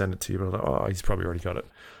was going to send it to you, but I was like, oh, he's probably already got it.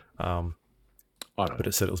 But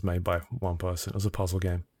it said it was made by one person. It was a puzzle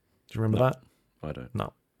game. Do you remember that? I don't.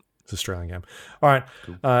 No, it's an Australian game. All right.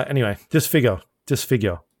 Cool. Anyway, Disfigure.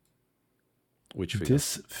 Which figure?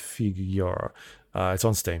 Disfigure. It's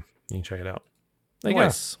on Steam. You can check it out. There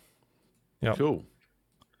Nice. you go. Yep. Cool.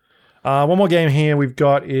 One more game here we've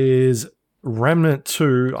got is Remnant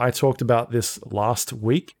 2. I talked about this last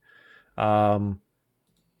week. I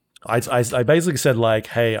basically said like,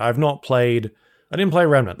 hey, I didn't play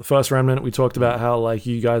Remnant. The first Remnant, we talked about how like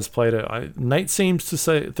you guys played it. Nate seems to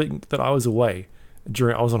think that I was away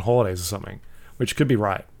I was on holidays or something, which could be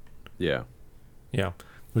right. Yeah. Yeah,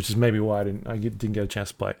 which is maybe why I didn't get a chance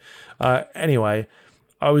to play. Anyway,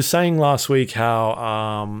 I was saying last week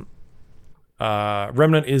how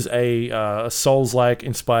Remnant is a Souls-like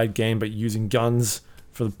inspired game, but using guns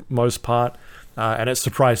for the most part. And it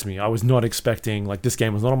surprised me. I was not expecting, like, this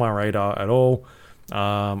game was not on my radar at all.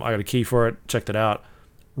 I got a key for it, checked it out,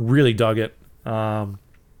 really dug it. And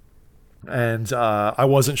I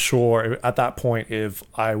wasn't sure at that point if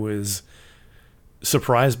I was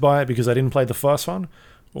surprised by it because I didn't play the first one,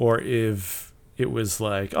 or if it was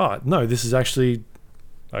like, oh, no, this is actually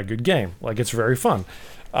a good game. Like, it's very fun.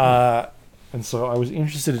 And so I was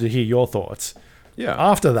interested to hear your thoughts. Yeah.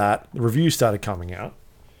 After that, the reviews started coming out.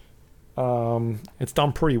 It's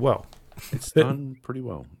done pretty well. It's done pretty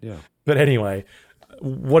well, yeah. But anyway,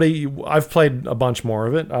 I've played a bunch more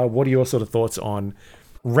of it. What are your sort of thoughts on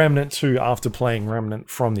Remnant 2 after playing Remnant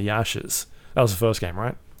from the Ashes? That was the first game,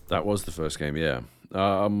 right? That was the first game, yeah.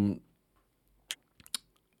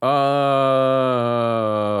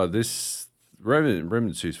 This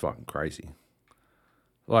Remnant 2 is fucking crazy.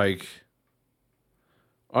 Like,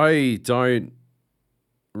 I don't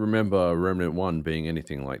remember Remnant 1 being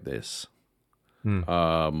anything like this.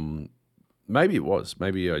 Maybe it was.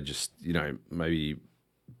 Maybe I just, maybe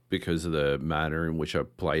because of the manner in which I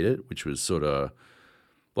played it, which was sort of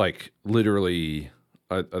like literally,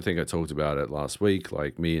 I think I talked about it last week.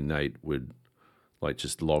 Like me and Nate would like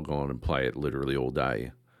just log on and play it literally all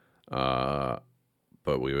day. But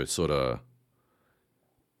we were sort of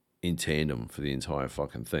in tandem for the entire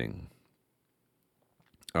fucking thing.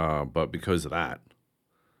 But because of that,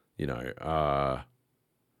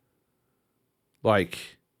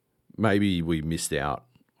 like maybe we missed out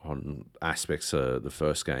on aspects of the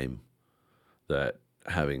first game that,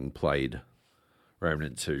 having played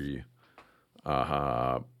Remnant 2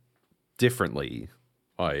 differently,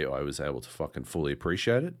 I was able to fucking fully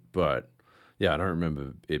appreciate it. But yeah, I don't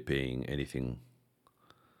remember it being anything.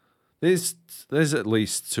 There's at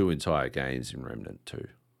least 2 entire games in Remnant 2.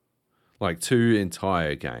 Like 2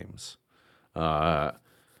 entire games.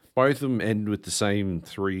 Both of them end with the same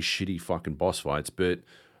 3 shitty fucking boss fights, but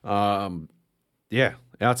yeah,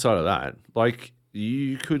 outside of that, like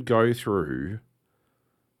you could go through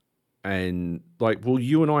and like, well,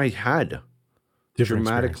 you and I had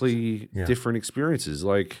dramatically different experiences.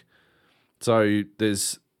 Like, so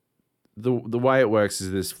there's the way it works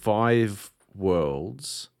is there's 5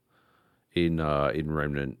 worlds in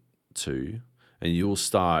Remnant 2, and you'll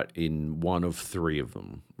start in one of 3 of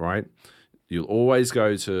them, right? You'll always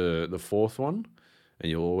go to the 4th one,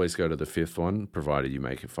 and you'll always go to the 5th one, provided you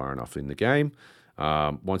make it far enough in the game.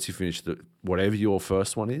 Once you finish whatever your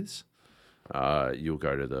first one is, you'll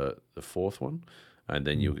go to the 4th one, and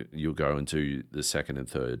then you'll go into the 2nd and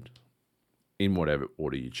 3rd in whatever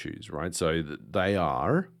order you choose, right? So they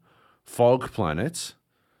are Fog Planet,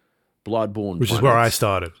 Bloodborne Which Planet, is where I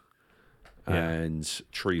started. and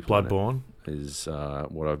Tree Planet. Bloodborne Is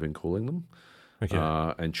what I've been calling them. Okay.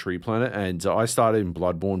 And Tree Planet. And I started in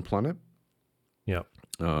Bloodborne Planet. Yep.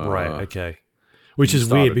 Right. Okay. Which is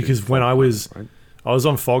weird because when I was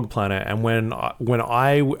on Fog Planet, and when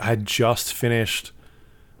I had just finished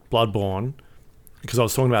Bloodborne, because I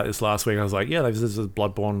was talking about this last week, I was like, yeah, this is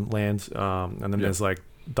Bloodborne land, and then there's like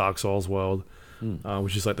Dark Souls world,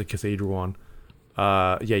 which is like the cathedral one.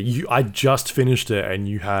 I just finished it,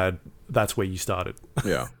 and that's where you started.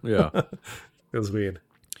 Yeah. It was weird.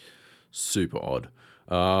 Super odd.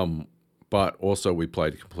 But also we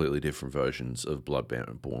played completely different versions of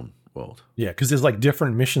Bloodborne world. Yeah, because there's like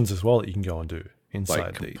different missions as well that you can go and do. inside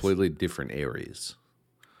like completely different areas.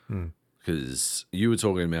 Because you were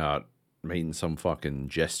talking about meeting some fucking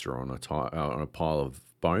jester on a pile of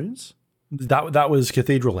bones. That was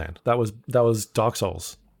Cathedral Land. That was Dark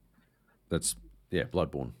Souls. That's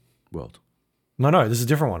Bloodborne world. No, this is a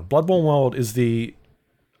different one. Bloodborne World is the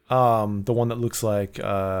one that looks like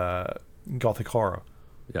Gothic horror.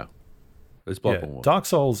 Yeah, it's Bloodborne world. Dark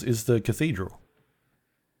Souls is the cathedral.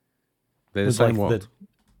 They're the same world.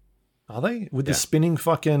 Are they? With the spinning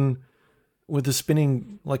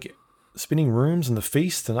spinning rooms and the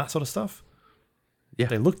feast and that sort of stuff? Yeah.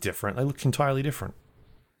 They look different. They look entirely different.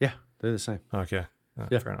 Yeah, they're the same. Okay.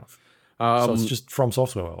 Yeah. Fair enough. So it's just from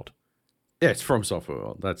Software World. Yeah, it's from Software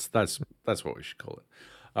World. That's what we should call it.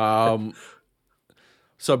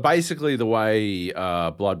 So basically, the way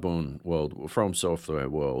Bloodborne World from Software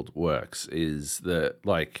World works is that,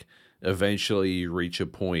 like, eventually you reach a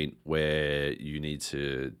point where you need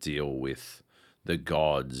to deal with the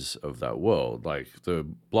gods of that world. Like, the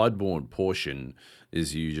Bloodborne portion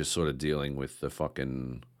is you just sort of dealing with the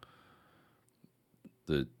fucking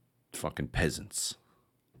peasants.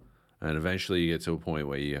 And eventually you get to a point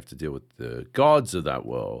where you have to deal with the gods of that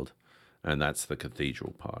world, and that's the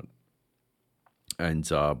cathedral part. And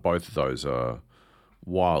both of those are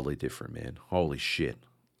wildly different, man. Holy shit.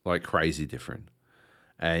 Like, crazy different.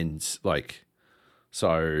 And, like,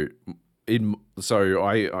 so you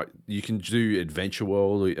can do adventure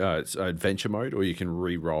world, adventure mode, or you can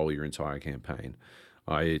re-roll your entire campaign.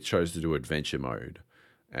 I chose to do adventure mode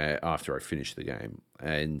after I finished the game.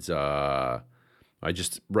 And I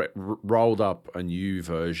just rolled up a new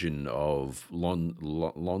version of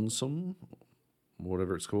Lonesome,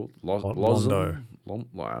 whatever it's called. Londo.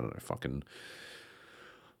 I don't know, fucking...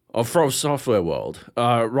 From Software World.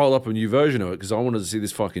 Roll up a new version of it because I wanted to see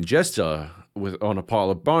this fucking jester on a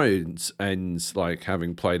pile of bones, and, like,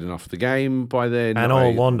 having played enough of the game by then...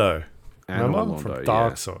 Anor Londo. Remember? From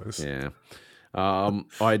Dark Souls. Yeah.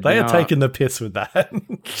 They are taking the piss with that,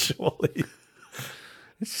 surely.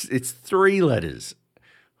 It's 3 letters.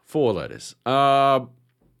 4 letters. But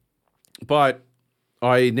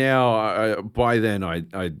by then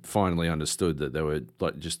I finally understood that there were,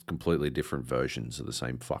 like, just completely different versions of the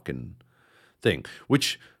same fucking thing,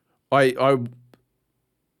 which I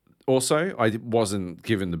wasn't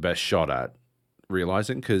given the best shot at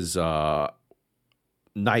realizing, because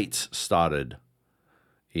Nate started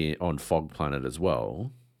on Fog Planet as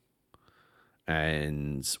well.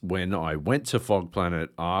 And when I went to Fog Planet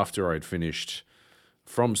after I'd finished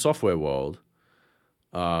From Software World,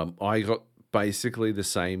 I got basically the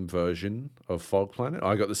same version of Fog Planet.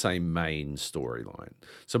 I got the same main storyline.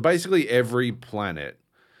 So basically every planet,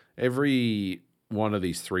 every one of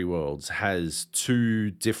these 3 worlds has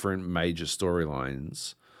 2 different major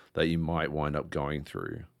storylines that you might wind up going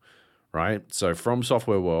through, right? So From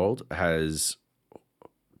Software World has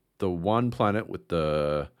the one planet with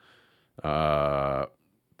the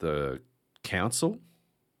council,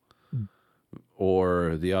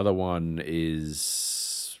 or the other one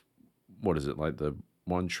is, what is it, like the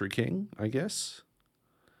One True King, I guess?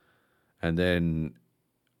 And then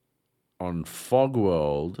on Fog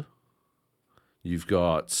World, you've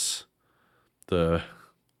got the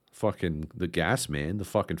gas man, the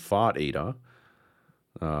fucking fart eater,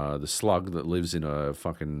 the slug that lives in a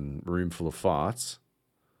fucking room full of farts.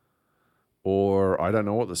 Or I don't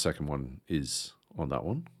know what the second one is on that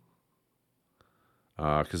one,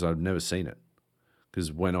 because I've never seen it.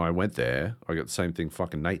 Because when I went there, I got the same thing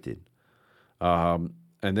fucking Nate did. And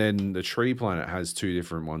then the Tree Planet has 2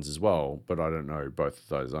 different ones as well, but I don't know both of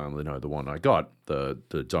those. I only know the one I got, the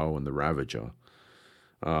Doe and the Ravager.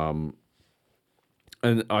 And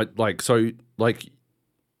I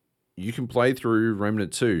you can play through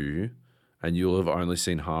Remnant 2 and you'll have only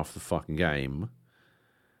seen half the fucking game.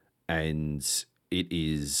 And it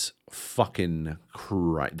is fucking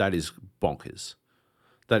crazy. That is bonkers.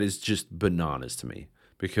 That is just bananas to me,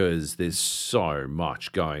 because there's so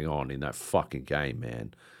much going on in that fucking game,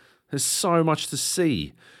 man. There's so much to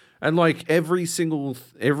see. And, like, every single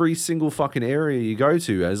fucking area you go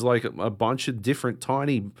to has, like, a bunch of different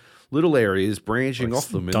tiny little areas branching like off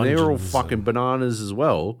them. And they're all fucking bananas as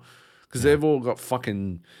well, because they've all got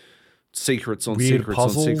fucking secrets on weird secrets on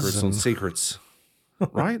puzzles secrets on secrets.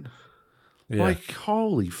 Right? Yeah. Like,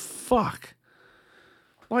 holy fuck.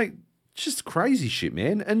 Like, just crazy shit,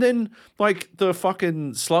 man. And then, like, the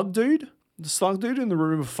fucking slug dude in the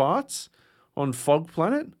room of farts on Fog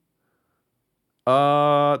Planet,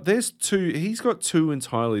 he's got 2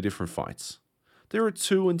 entirely different fights. There are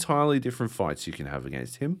 2 entirely different fights you can have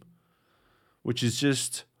against him, which is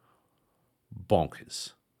just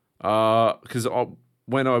bonkers. Because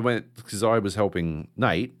when I went, because I was helping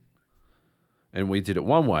Nate, and we did it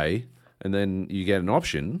one way, and then you get an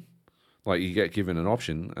option, like you get given an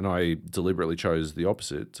option, and I deliberately chose the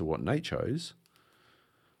opposite to what Nate chose,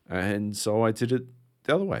 and so I did it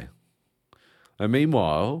the other way. And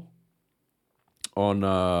meanwhile,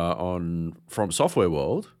 on From Software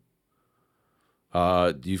World,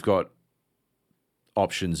 you've got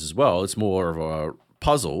options as well. It's more of a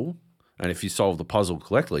puzzle, and if you solve the puzzle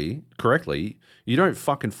correctly, you don't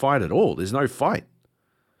fucking fight at all. There's no fight.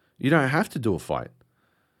 You don't have to do a fight.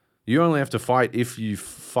 You only have to fight if you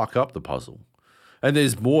fuck up the puzzle. And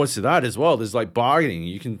there's more to that as well. There's like bargaining.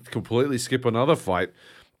 You can completely skip another fight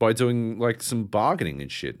by doing like some bargaining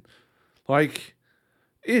and shit. Like,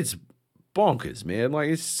 it's bonkers, man. Like,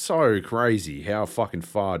 it's so crazy how fucking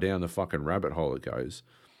far down the fucking rabbit hole it goes.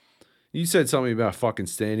 You said something about fucking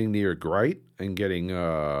standing near a grate and getting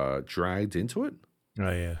dragged into it. Oh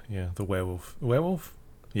yeah, the werewolf.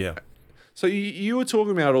 Yeah. So you were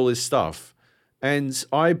talking about all this stuff, and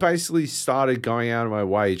I basically started going out of my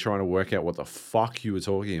way trying to work out what the fuck you were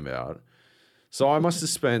talking about. So I must have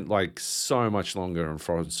spent like so much longer in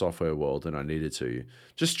From Software World than I needed to,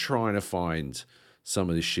 just trying to find some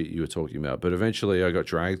of this shit you were talking about. But eventually I got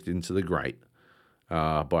dragged into the grate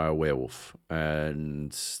by a werewolf,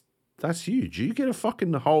 and that's huge. You get a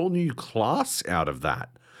fucking whole new class out of that.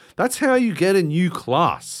 That's how you get a new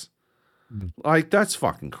class. Like, that's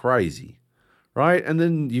fucking crazy, right? And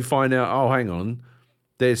then you find out, oh, hang on,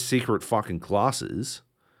 there's secret fucking classes,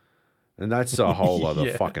 and that's a whole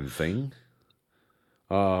other fucking thing.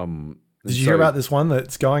 Did you hear about this one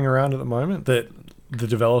that's going around at the moment that the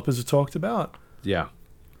developers have talked about? Yeah,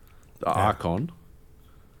 the Archon.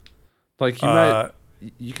 Like,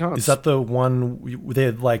 you can't. Is that the one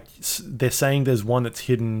they're saying there's one that's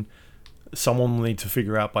hidden? Someone will need to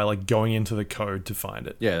figure out by like going into the code to find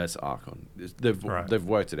it. Yeah, that's Archon. They've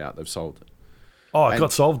worked it out. They've solved it. Oh, it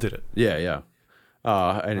got solved, did it? Yeah.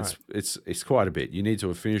 And it's quite a bit. You need to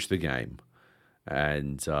have finished the game,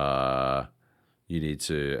 and you need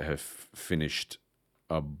to have finished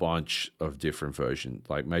a bunch of different versions.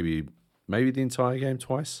 Like maybe the entire game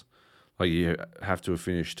twice. Like you have to have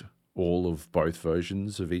finished all of both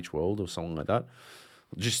versions of each world or something like that.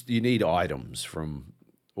 Just you need items from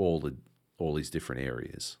all these different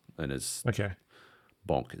areas, and it's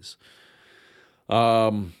bonkers.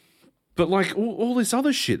 But like all this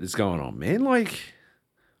other shit that's going on, man. Like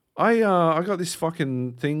I got this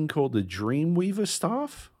fucking thing called the Dreamweaver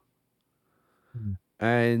staff,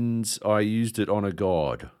 and I used it on a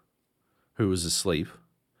god who was asleep,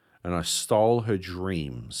 and I stole her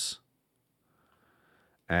dreams.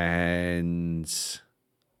 And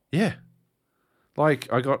yeah,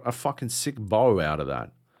 like I got a fucking sick bow out of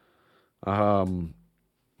that.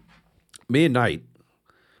 Me and Nate,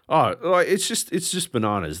 like it's just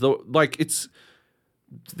bananas.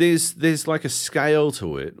 There's like a scale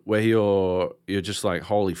to it where you're just like,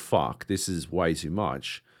 holy fuck, this is way too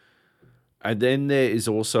much. And then there is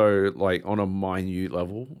also like on a minute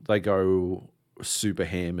level, they go super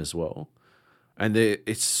ham as well. And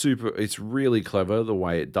it's really clever the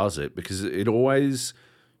way it does it, because it's always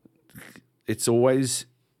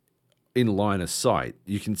in line of sight.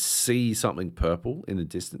 You can see something purple in the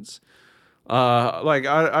distance. Like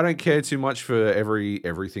I don't care too much for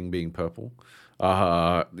everything being purple.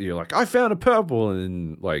 You're like, I found a purple,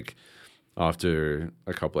 and like after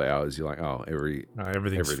a couple of hours, you're like, oh,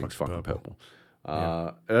 everything's fucking purple.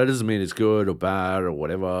 That doesn't mean it's good or bad or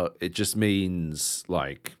whatever. It just means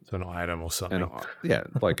like it's an item or something.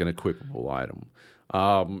 Like an equipable item.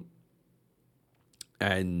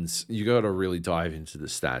 And you got to really dive into the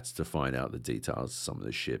stats to find out the details of some of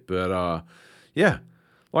this shit. But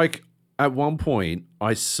like at one point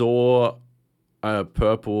I saw a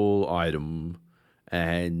purple item,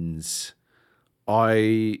 and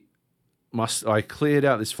I cleared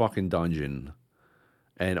out this fucking dungeon,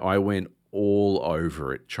 and I went all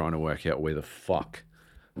over it trying to work out where the fuck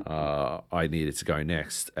I needed to go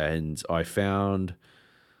next. And I found,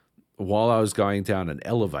 while I was going down an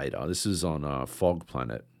elevator, this is on Fog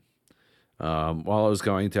Planet, while I was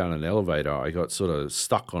going down an elevator, I got sort of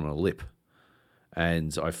stuck on a lip,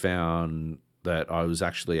 and I found that I was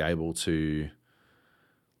actually able to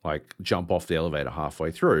like jump off the elevator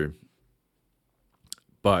halfway through.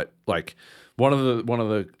 But like one of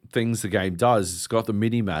the things the game does is it's got the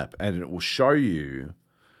mini map, and it will show you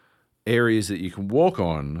areas that you can walk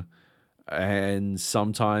on, and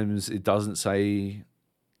sometimes it doesn't say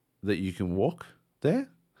that you can walk there.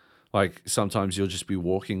 Like sometimes you'll just be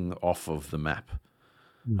walking off of the map,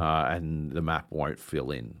 and the map won't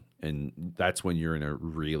fill in, and that's when you're in a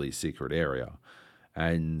really secret area.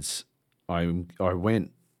 And I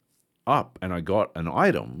went up and I got an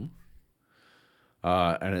item,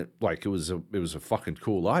 and it was a fucking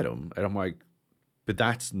cool item, and I'm like, but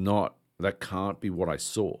that can't be what I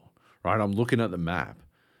saw, right? I'm looking at the map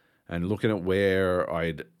and looking at where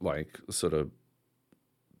I'd like sort of,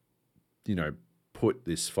 put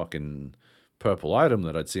this fucking purple item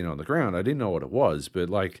that I'd seen on the ground. I didn't know what it was, but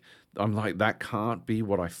like, I'm like, that can't be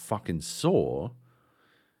what I fucking saw.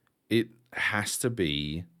 It has to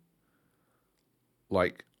be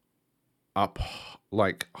like up,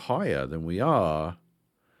 like higher than we are.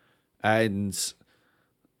 And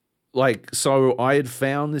like, so I had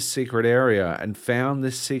found this secret area and found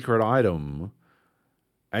this secret item.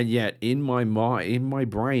 And yet in my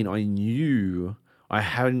brain, I knew I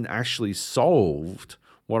hadn't actually solved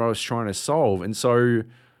what I was trying to solve. And so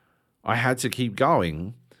I had to keep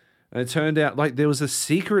going. And it turned out like there was a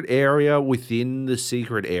secret area within the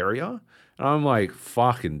secret area. And I'm like,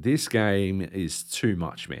 fucking, this game is too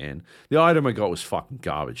much, man. The item I got was fucking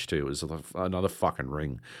garbage too. It was another fucking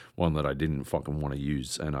ring, one that I didn't fucking want to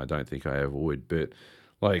use. And I don't think I ever would. But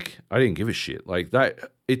like, I didn't give a shit. Like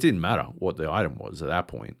that, it didn't matter what the item was at that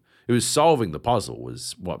point. It was solving the puzzle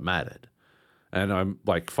was what mattered. And I'm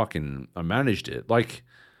like, fucking, I managed it. Like,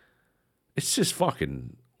 it's just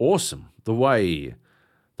fucking awesome the way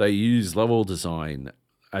they use level design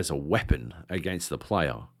as a weapon against the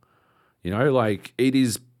player. Like, it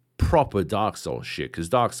is proper Dark Souls shit, because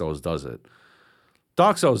Dark Souls does it.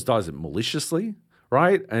 Dark Souls does it maliciously,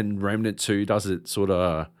 right? And Remnant 2 does it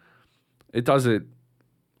I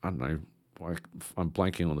don't know, like, I'm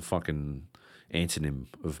blanking on the fucking antonym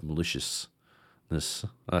of maliciousness.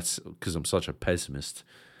 That's because I'm such a pessimist.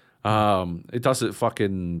 It does it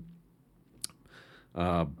fucking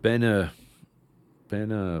benevolently.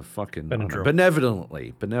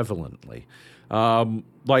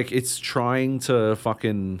 Like, it's trying to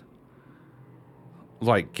fucking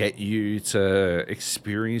like get you to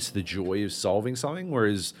experience the joy of solving something,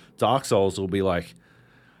 whereas Dark Souls will be like,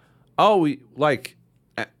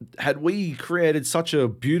 had we created such a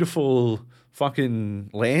beautiful fucking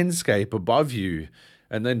landscape above you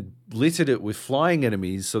and then littered it with flying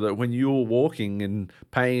enemies so that when you were walking and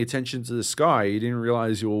paying attention to the sky, you didn't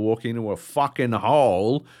realize you were walking into a fucking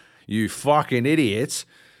hole, you fucking idiot.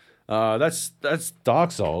 That's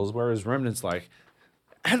Dark Souls, whereas Remnant's like,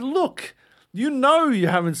 and look, you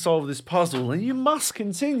haven't solved this puzzle and you must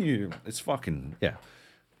continue. It's fucking, yeah.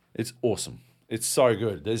 It's awesome. It's so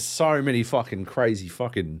good. There's so many fucking crazy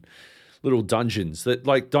fucking little dungeons that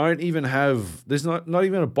like don't even have, there's not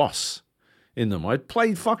even a boss in them. I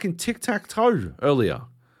played fucking tic-tac-toe earlier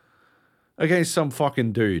against some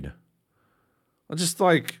fucking dude. I just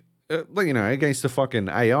like, against the fucking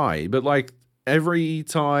AI. But like every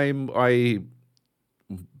time I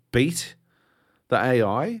beat the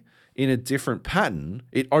AI in a different pattern,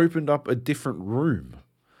 it opened up a different room.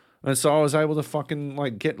 And so I was able to fucking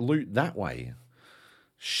like get loot that way.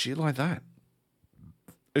 Shit like that.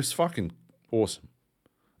 It was fucking awesome.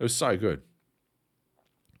 It was so good.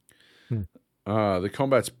 The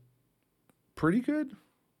combat's pretty good.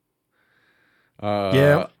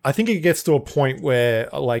 Yeah, I think it gets to a point where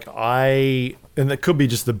like and it could be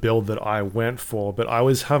just the build that I went for, but I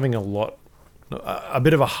was having a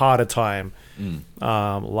bit of a harder time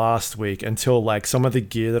last week until like some of the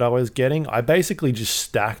gear that I was getting, I basically just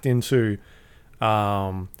stacked into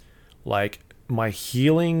like my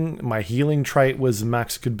healing trait was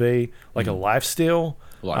max could be like a lifesteal.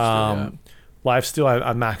 Lifesteal,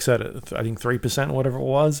 I maxed out at I think 3% or whatever it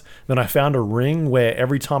was. Then I found a ring where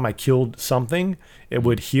every time I killed something, it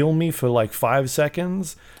would heal me for like 5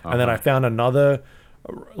 seconds. And then I found another,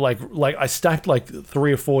 like I stacked like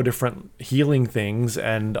 3 or 4 different healing things,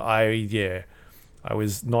 and I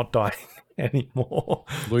was not dying anymore.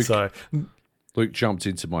 Luke jumped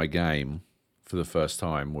into my game for the first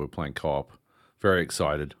time. We were playing co-op. Very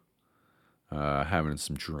excited, having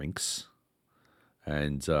some drinks,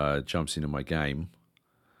 and jumps into my game.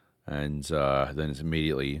 And then it's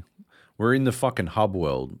immediately, we're in the fucking hub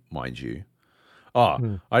world, mind you.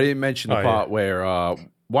 I didn't mention the part where,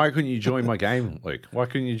 why couldn't you join my game, Luke? Why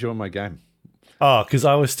couldn't you join my game? Oh, because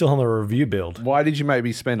I was still on the review build. Why did you make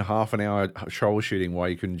me spend half an hour troubleshooting why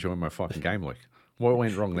you couldn't join my fucking game, Luke? What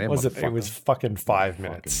went wrong there? It was fucking 5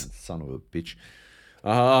 minutes. Fucking son of a bitch.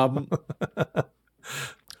 I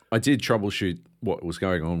did troubleshoot what was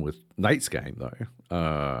going on with Nate's game though,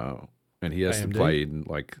 and he has to play in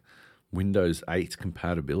like Windows 8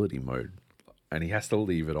 compatibility mode, and he has to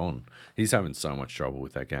leave it on. He's having so much trouble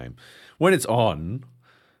with that game. When it's on,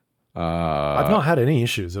 I've not had any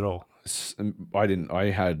issues at all. I didn't. I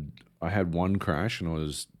had one crash, and I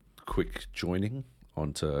was quick joining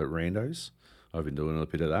onto randos. I've been doing a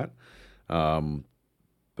bit of that.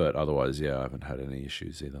 But otherwise, yeah, I haven't had any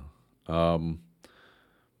issues either.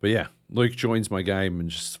 But yeah, Luke joins my game and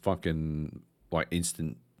just fucking like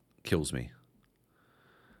instant kills me.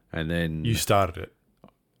 And then You started it.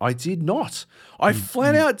 I did not. I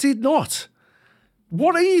flat out did not.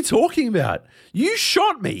 What are you talking about? You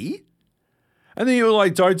shot me. And then you were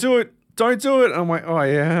like, don't do it. Don't do it. And I'm like, oh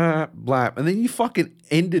yeah, blap. And then you fucking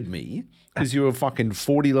ended me because you were fucking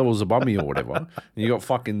 40 levels above me or whatever. And you got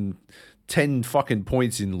fucking 10 fucking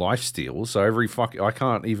points in lifesteal. So every fucking, I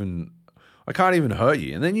can't even hurt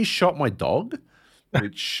you. And then you shot my dog,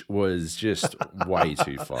 which was just way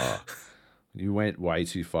too far. You went way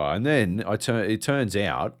too far. And then it turns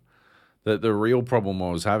out that the real problem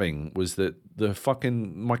I was having was that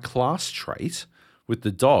my class trait with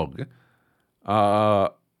the dog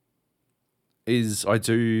is I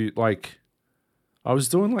was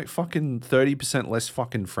doing like fucking 30% less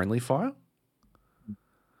fucking friendly fire.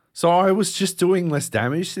 So I was just doing less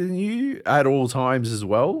damage than you at all times as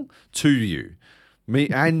well to you. Me,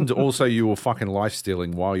 and also you were fucking life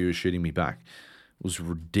stealing while you were shooting me back. It was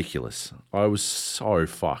ridiculous. I was so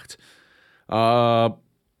fucked. But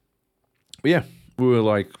yeah, we were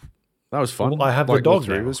like, that was fun. Well, I have like, the dog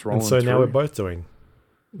three now, of us and rolling so now through. we're both doing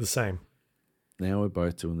the same. Now we're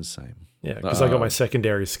both doing the same. Yeah, because I got my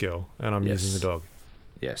secondary skill, and I'm using the dog.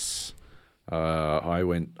 Yes. I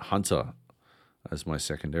went hunter as my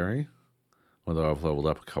secondary, although I've leveled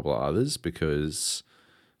up a couple of others because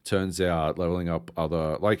turns out leveling up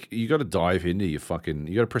other, like you got to dive into you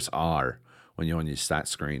got to press R when you're on your stat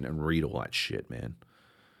screen and read all that shit, man.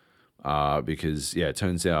 Because yeah, it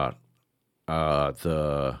turns out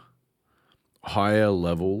the higher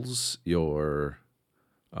levels your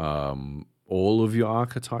all of your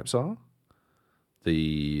archetypes are,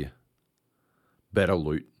 the better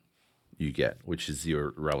loot you get, which is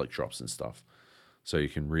your relic drops and stuff. So you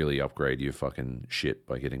can really upgrade your fucking shit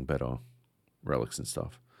by getting better relics and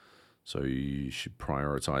stuff. So you should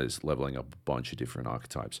prioritize leveling up a bunch of different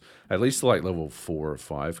archetypes, at least to like level 4 or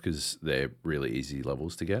 5, because they're really easy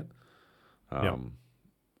levels to get.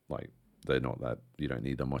 Like they're not that, you don't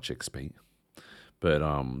need that much XP. But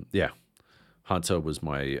yeah, hunter was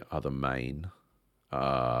my other main.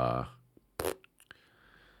 Not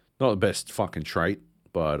the best fucking trait,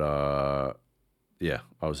 but yeah,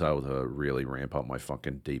 I was able to really ramp up my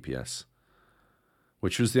fucking DPS,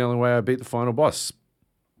 which was the only way I beat the final boss.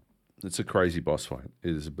 It's a crazy boss fight.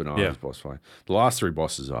 It is a bananas boss fight. The last 3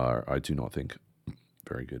 bosses are, I do not think,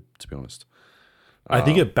 very good, to be honest. I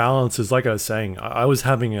think it balances, like I was saying, I was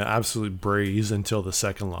having an absolute breeze until the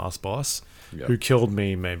second last boss, who killed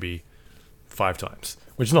me maybe 5 times,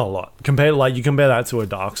 which is not a lot. You compare that to a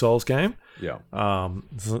Dark Souls game,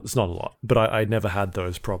 it's not a lot. But I never had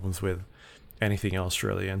those problems with anything else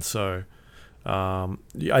really, and so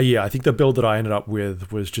I think the build that I ended up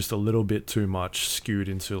with was just a little bit too much skewed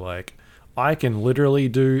into like I can literally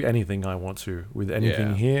do anything I want to with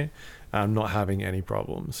anything here. I'm not having any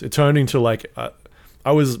problems. It turned into like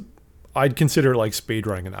I'd consider it like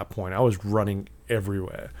speedrunning at that point. I was running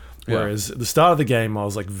everywhere. Whereas at the start of the game, I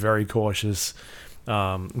was like very cautious,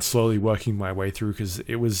 slowly working my way through because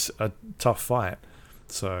it was a tough fight.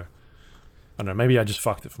 So I don't know. Maybe I just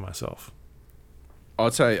fucked it for myself. I'll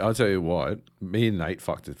tell you what. Me and Nate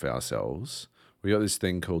fucked it for ourselves. We got this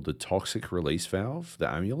thing called the Toxic Release Valve, the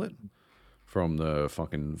amulet from the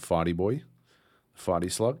fucking Farty Boy,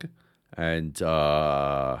 Farty Slug, and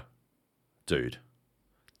dude,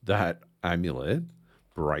 that amulet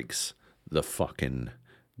breaks the fucking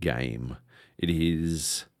game. It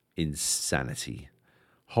is insanity.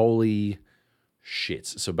 Holy shit.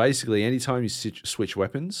 So basically, anytime you switch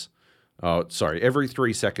weapons, every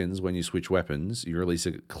 3 seconds when you switch weapons, you release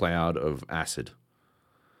a cloud of acid.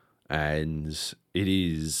 And it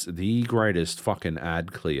is the greatest fucking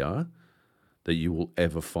ad clear that you will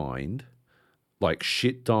ever find. Like,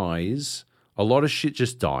 shit dies. A lot of shit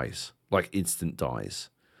just dies. Like, instant dies.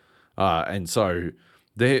 And so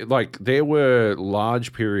there were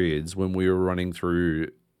large periods when we were running through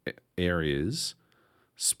areas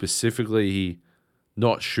specifically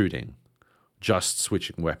not shooting, just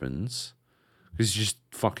switching weapons, because you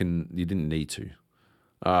didn't need to.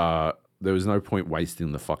 There was no point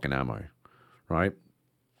wasting the fucking ammo, right?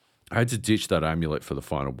 I had to ditch that amulet for the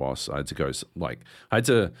final boss. I had to go I had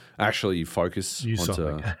to actually focus Use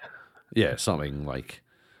onto something. something like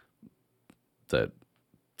that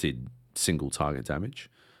did single target damage.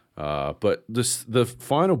 But the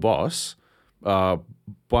final boss,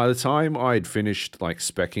 by the time I'd finished like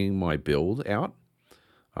speccing my build out,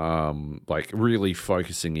 like really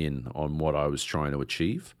focusing in on what I was trying to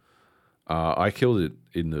achieve, I killed it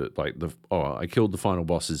in I killed the final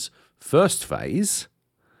boss's first phase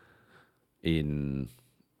in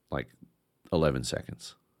like 11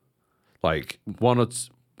 seconds. Like one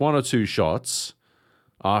or two shots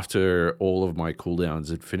after all of my cooldowns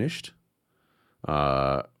had finished,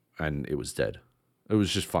 and it was dead. It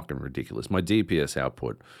was just fucking ridiculous. My DPS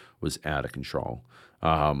output was out of control.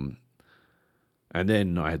 And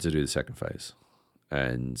then I had to do the second phase.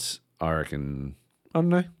 And I reckon, I don't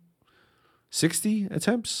know, 60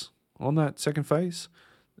 attempts on that second phase.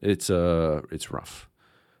 It's rough.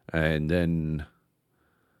 And then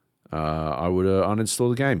I would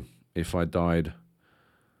uninstall the game if I died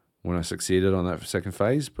when I succeeded on that second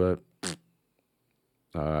phase. But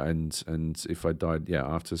and if I died,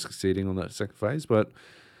 after succeeding on that second phase, but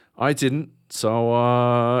I didn't. So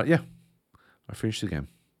I finished the game.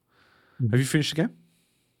 Have you finished the game?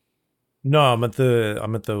 No, I'm at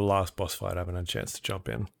the last boss fight. I haven't had a chance to jump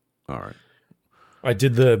in. All right. I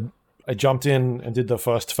jumped in and did the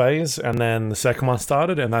first phase, and then the second one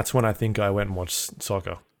started, and that's when I think I went and watched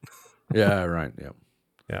soccer. Yeah, right. Yeah.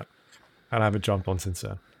 Yeah. And I haven't jumped on since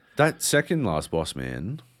then. That second last boss,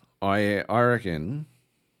 man, I reckon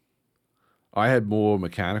I had more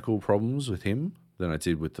mechanical problems with him than I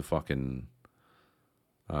did with the fucking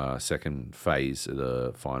second phase of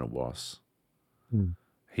the final boss.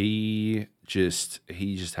 He just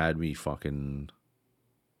had me fucking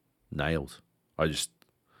nailed. I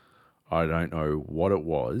don't know what it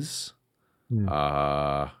was.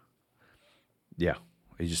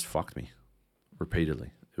 He just fucked me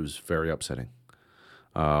repeatedly. It was very upsetting.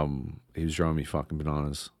 He was driving me fucking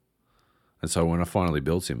bananas. And so when I finally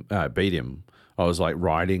beat him, I was like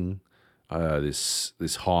riding this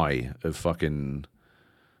high of fucking,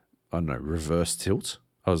 I don't know, reverse tilt.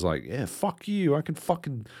 I was like, yeah, fuck you. I can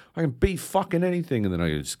beat fucking anything. And then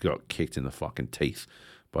I just got kicked in the fucking teeth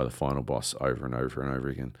by the final boss over and over and over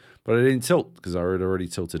again. But I didn't tilt because I had already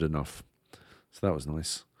tilted enough. So that was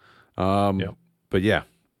nice. But yeah.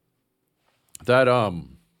 That, I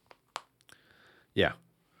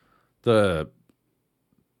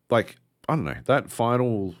don't know, that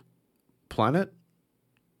final planet,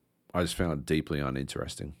 I just found deeply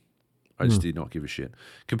uninteresting. I just did not give a shit.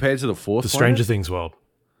 Compared to the fourth The Stranger Things world.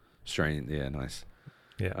 Nice.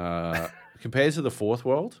 Yeah. Compared to the fourth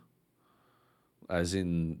world, as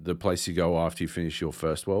in the place you go after you finish your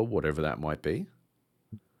first world, whatever that might be,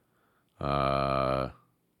 the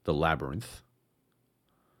labyrinth.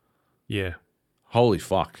 Yeah. Holy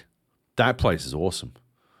fuck. That place is awesome.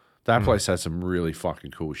 That place has some really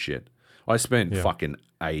fucking cool shit. I spent fucking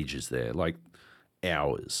ages there, like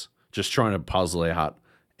hours, just trying to puzzle out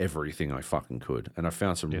everything I fucking could. And I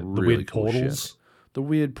found some really weird cool portals. shit. The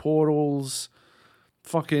weird portals.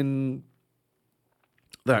 Fucking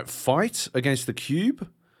that fight against the cube.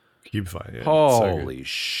 Cube fight, yeah. Holy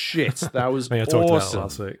shit. That was I talked about it awesome.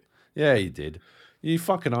 last week. Yeah, you did. You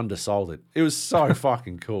fucking undersold it. It was so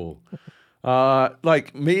fucking cool.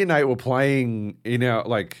 Like me and Nate were playing in our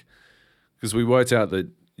because we worked out that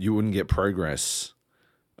you wouldn't get progress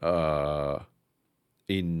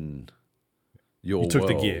in your You took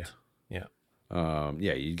world. the gear. Yeah.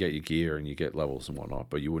 You get your gear and you get levels and whatnot,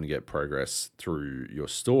 but you wouldn't get progress through your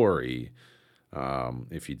story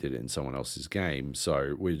if you did it in someone else's game.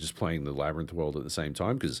 So we were just playing the Labyrinth world at the same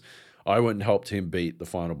time because I went and helped him beat the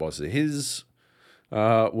final boss of his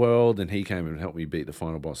world, and he came and helped me beat the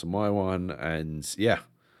final boss of my one, and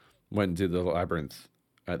went and did the Labyrinth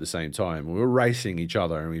at the same time. We were racing each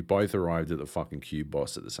other, and we both arrived at the fucking cube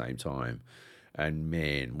boss at the same time. And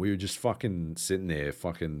man, we were just fucking sitting there,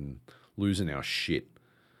 fucking losing our shit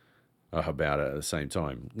about it at the same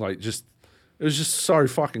time. It was just so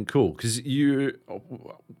fucking cool because we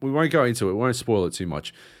won't go into it, we won't spoil it too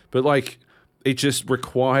much, but it just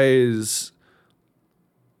requires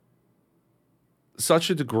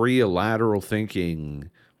such a degree of lateral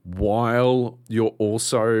thinking while you're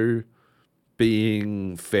also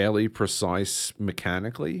being fairly precise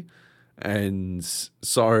mechanically. And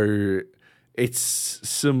so it's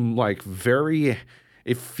some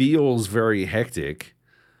it feels very hectic.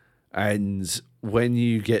 And when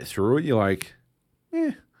you get through it, you're like,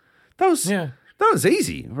 that was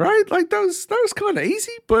easy, right? That was kind of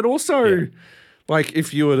easy, but also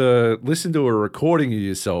if you were to listen to a recording of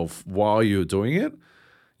yourself while you were doing it,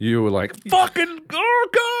 you were like, fucking, oh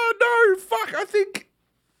God, no, fuck, I think,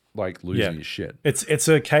 losing your shit. It's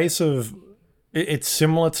a case of, it's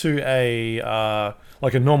similar to a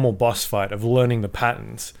normal boss fight of learning the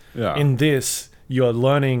patterns. Yeah. In this, you're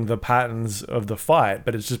learning the patterns of the fight,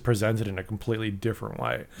 but it's just presented in a completely different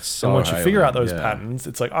way. So and once you figure out those yeah. patterns,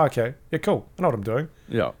 it's like, okay, yeah, cool, I know what I'm doing.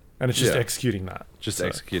 Yeah. And it's just Yeah. executing that.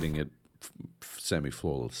 Executing it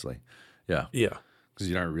semi-flawlessly. Yeah, Yeah. because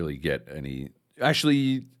you don't really get any.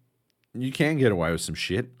 Actually, you can get away with some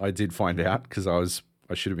shit. I did find out because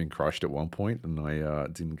I should have been crushed at one point, and I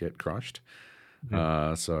didn't get crushed.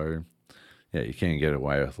 So yeah, you can get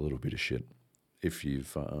away with a little bit of shit if you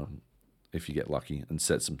get lucky and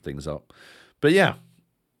set some things up. But yeah,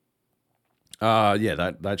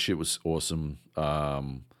 that shit was awesome.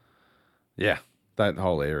 Yeah, that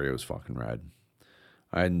whole area was fucking rad.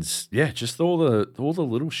 And yeah, just all the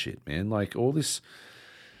little shit, man. Like all this.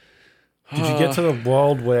 Did you get to the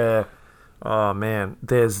world where, oh man,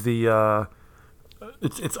 there's the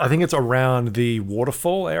it's I think it's around the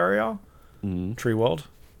waterfall area, Tree World,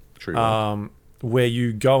 where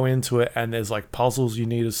you go into it and there's like puzzles you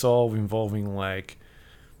need to solve involving like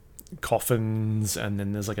coffins, and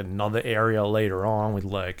then there's like another area later on with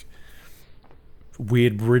like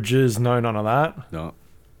weird bridges. No, none of that. No,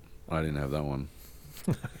 I didn't have that one.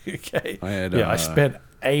 Okay. I I spent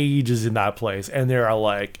ages in that place, and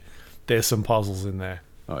there's some puzzles in there.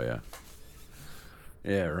 Oh yeah.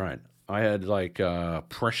 Yeah, right. I had like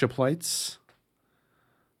pressure plates.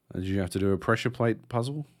 Did you have to do a pressure plate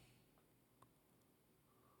puzzle?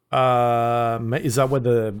 Is that where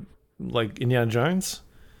the like Indiana Jones,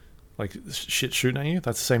 like shit shooting at you?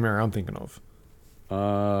 That's the same area I'm thinking of.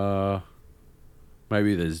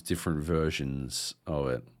 Maybe there's different versions of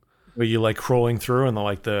it. Where you like crawling through and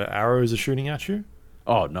the arrows are shooting at you?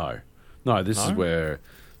 Oh no. This is where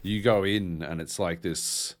you go in and it's like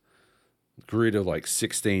this grid of like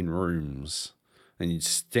 16 rooms, and you'd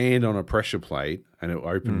stand on a pressure plate and it'll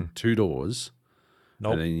open two doors.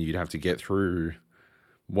 Nope. And then you'd have to get through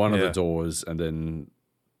one of the doors and then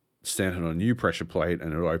stand on a new pressure plate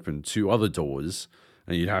and it'll open two other doors,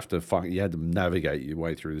 and you had to navigate your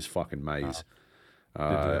way through this fucking maze. Did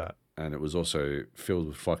do that. And it was also filled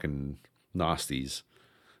with fucking nasties.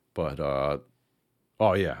 But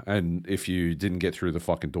oh yeah, and if you didn't get through the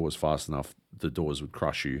fucking doors fast enough, the doors would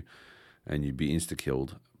crush you and you'd be insta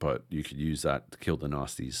killed. But you could use that to kill the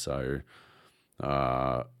nasties. So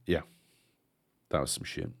yeah, that was some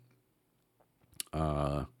shit.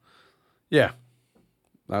 Yeah,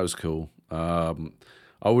 that was cool. I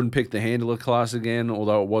wouldn't pick the handler class again,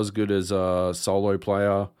 although it was good as a solo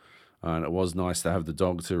player. And it was nice to have the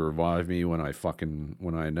dog to revive me when I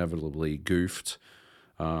inevitably goofed.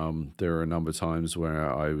 There were a number of times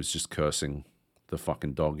where I was just cursing the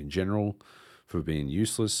fucking dog in general for being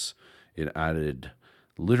useless. It added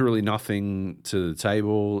literally nothing to the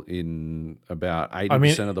table in about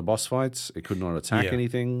 80% of the boss fights. It could not attack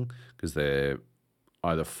anything because they're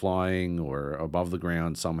either flying or above the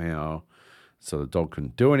ground somehow. So the dog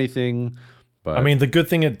couldn't do anything. But I mean, the good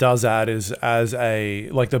thing it does add is, as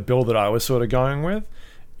the build that I was sort of going with,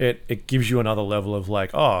 it gives you another level of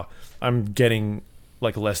like, oh, I'm getting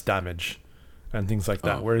like less damage and things like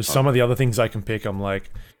that. Whereas some of the other things I can pick, I'm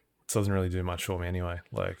like, this doesn't really do much for me anyway.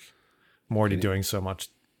 Like, I'm already doing so much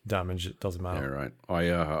damage, it doesn't matter. Yeah,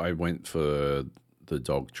 right. I went for the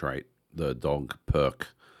dog trait, the dog perk,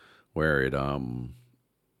 where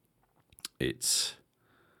it's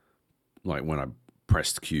like when I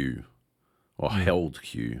pressed Q. Or held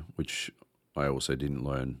Q, which I also didn't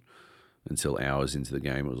learn until hours into the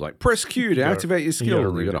game. It was like, press Q to activate your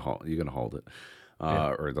skill. You gotta hold it,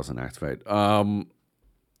 or it doesn't activate.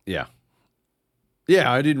 Yeah.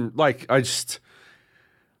 I didn't like. I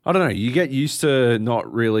don't know. You get used to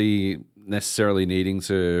not really necessarily needing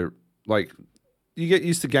to like. You get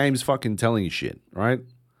used to games fucking telling you shit, right?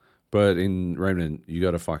 But in Remnant, you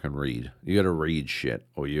got to fucking read. You got to read shit,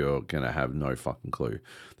 or you're going to have no fucking clue.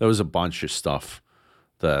 There was a bunch of stuff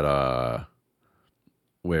that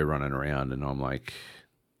we're running around, and I'm like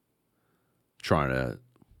trying to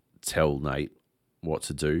tell Nate what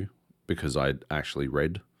to do because I'd actually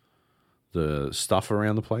read the stuff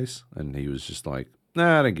around the place, and he was just like,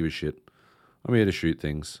 nah, I don't give a shit. I'm here to shoot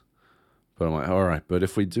things. But I'm like, all right, but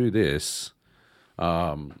if we do this...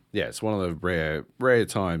 it's one of the rare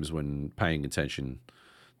times when paying attention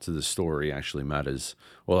to the story actually matters.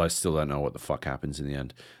 Well, I still don't know what the fuck happens in the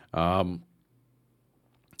end. What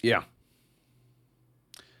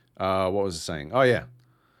was I saying? Oh, yeah.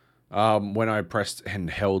 When I pressed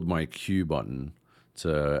and held my Q button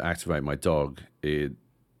to activate my dog, it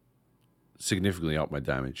significantly upped my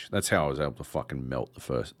damage. That's how I was able to fucking melt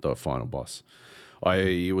the final boss.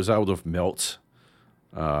 I was able to melt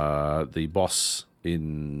the boss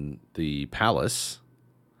in the palace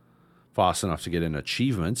fast enough to get an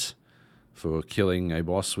achievement for killing a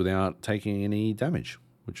boss without taking any damage,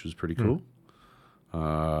 which was pretty cool.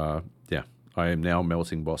 I am now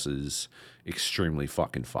melting bosses extremely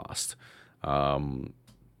fucking fast.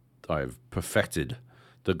 I've perfected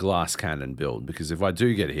the glass cannon build, because if I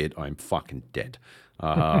do get hit, I'm fucking dead.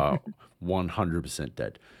 100%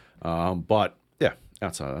 dead. But yeah,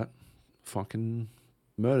 outside of that, fucking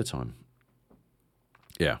murder time.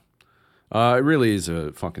 Yeah. It really is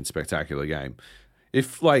a fucking spectacular game.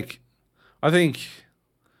 If, like, I think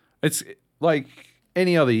it's like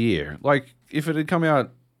any other year. Like, if it had come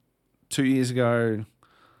out 2 years ago,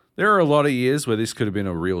 there are a lot of years where this could have been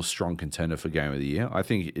a real strong contender for Game of the Year. I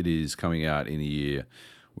think it is coming out in a year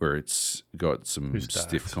where it's got some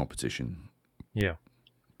stiff competition. Yeah.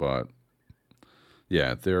 But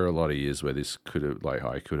yeah, there are a lot of years where this could have, like,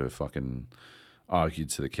 I could have fucking argued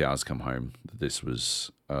to the cows come home that this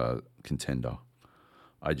was a contender.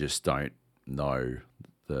 I just don't know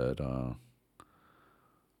that,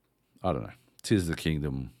 I don't know. Tears of the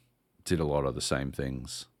Kingdom did a lot of the same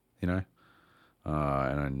things, you know?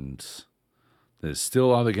 And there's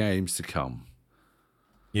still other games to come.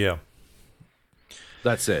 Yeah.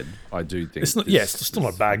 That said, I do think it's still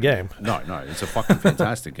not a bad game. No, it's a fucking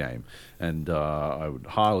fantastic game, and I would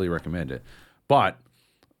highly recommend it. But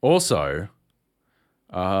also,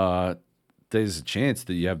 there's a chance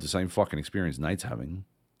that you have the same fucking experience Nate's having,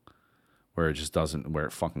 where it just doesn't, where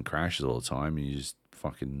it fucking crashes all the time, and you just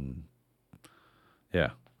fucking,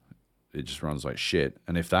 yeah, it just runs like shit.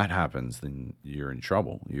 And if that happens, then you're in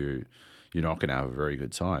trouble. You're not going to have a very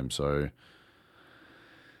good time. So,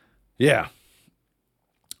 yeah.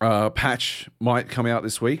 Patch might come out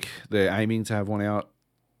this week. They're aiming to have one out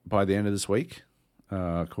by the end of this week,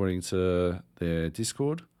 according to their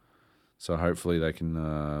Discord. So hopefully they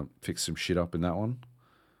can fix some shit up in that one.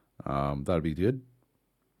 That'd be good.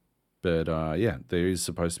 But yeah, there is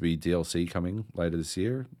supposed to be DLC coming later this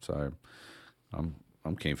year, so I'm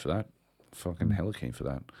keen for that. Fucking hella keen for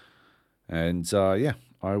that. And yeah,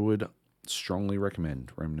 I would strongly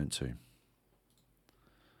recommend Remnant 2.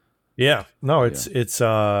 Yeah, no, it's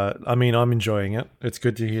I mean, I'm enjoying it. It's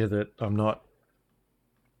good to hear that I'm not,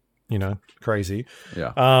 crazy.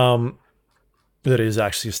 Yeah. That is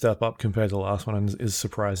actually a step up compared to the last one, and is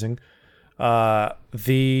surprising. Yeah,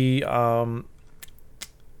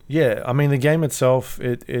 I mean, the game itself,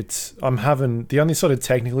 I'm having, the only sort of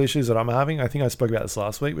technical issues that I'm having, I think I spoke about this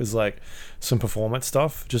last week, was like some performance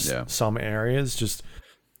stuff. Just some areas just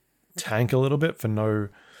tank a little bit for no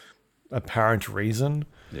apparent reason.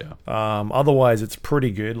 Yeah. Otherwise, it's pretty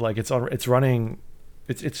good. Like it's running.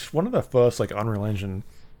 It's one of the first like Unreal Engine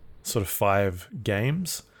sort of 5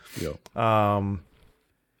 games. Yeah. And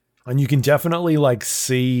you can definitely like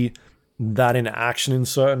see that in action in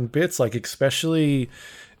certain bits, like especially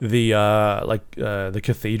the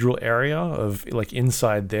cathedral area of like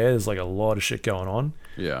inside there's like a lot of shit going on.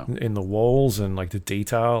 Yeah. In the walls and like the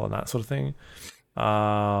detail and that sort of thing.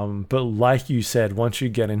 But like you said, once you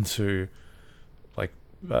get into like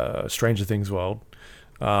Stranger Things world,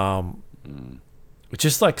 it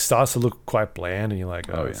just like starts to look quite bland, and you're like,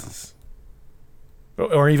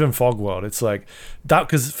 or even Fog World. It's like that,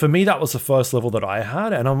 because for me that was the first level that I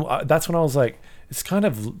had, and that's when I was like, it's kind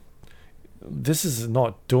of, this is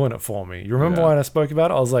not doing it for me. You remember when I spoke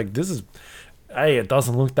about it? I was like, it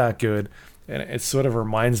doesn't look that good. And it sort of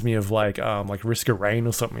reminds me of like Risk of Rain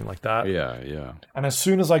or something like that. Yeah, yeah. And as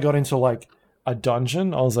soon as I got into like a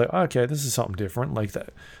dungeon, I was like, okay, this is something different. Like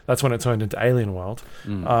that's when it turned into Alien World,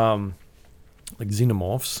 like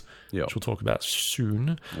Xenomorphs, which we'll talk about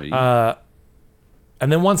soon.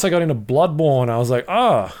 And then once I got into Bloodborne, I was like,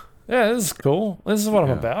 yeah, this is cool. This is what I'm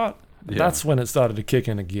about. Yeah. That's when it started to kick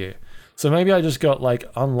into gear. So maybe I just got like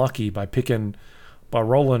unlucky by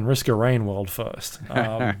rolling Risk of Rain World first.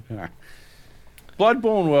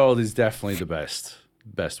 Bloodborne World is definitely the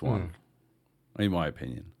best one, in my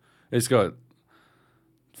opinion. It's got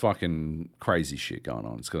fucking crazy shit going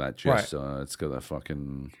on. It's got that it's got that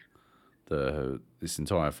fucking this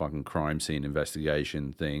entire fucking crime scene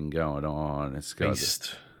investigation thing going on. It's got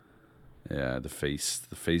Feast. The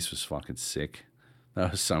feast. The feast was fucking sick.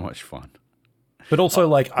 That was so much fun. But also,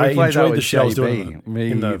 like, I enjoyed the shells doing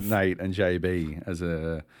Nate, and JB as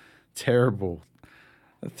a terrible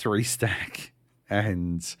 3-stack.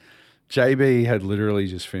 And JB had literally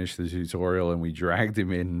just finished the tutorial, and we dragged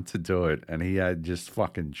him in to do it, and he had just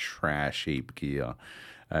fucking trash heap gear.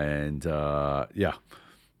 And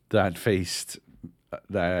that feast,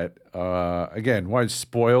 that again won't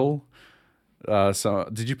spoil. So,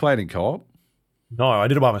 did you play it in co-op? No, I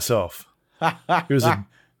did it by myself. It was a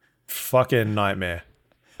fucking nightmare.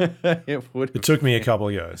 It took me a couple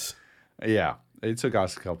of goes. Yeah. It took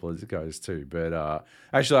us a couple of goes too, but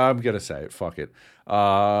actually, I'm gonna say it. Fuck it.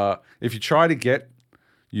 If you try to get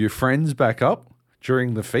your friends back up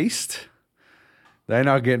during the feast, they're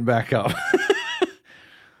not getting back up.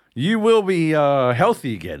 You will be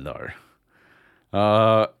healthy again,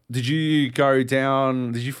 though. Did you go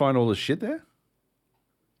down? Did you find all the shit there?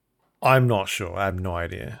 I'm not sure. I have no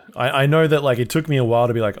idea. I know that like it took me a while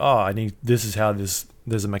to be like, oh, this is how there's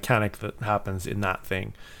a mechanic that happens in that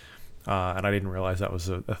thing. And I didn't realize that was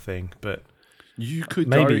a thing. But you could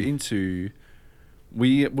maybe go into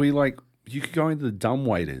you could go into the dumb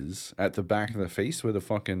waiters at the back of the feast where the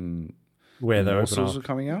fucking where the morsels are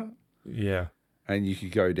coming out. Yeah. And you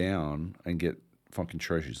could go down and get fucking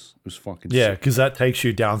treasures. It was fucking Yeah, sick. because that takes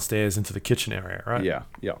you downstairs into the kitchen area, right? Yeah.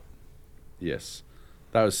 Yes.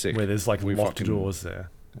 That was sick. Where there's like locked fucking- doors there.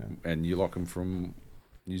 And you lock them from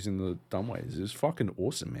using the dumb ways. It was fucking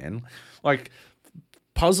awesome, man. Like,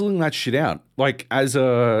 puzzling that shit out. Like,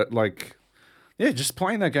 just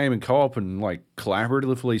playing that game in co-op and, like,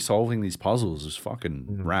 collaboratively solving these puzzles is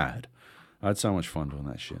fucking rad. I had so much fun doing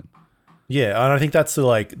that shit. Yeah, and I think that's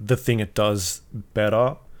the thing it does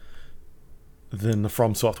better than the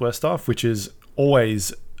From Software stuff, which is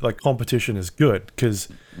always like competition is good because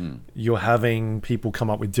you're having people come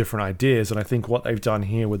up with different ideas, and I think what they've done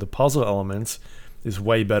here with the puzzle elements is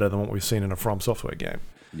way better than what we've seen in a From Software game.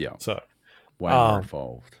 Yeah. So Way more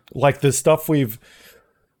involved. like the stuff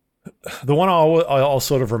the one I'll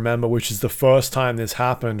sort of remember, which is the first time this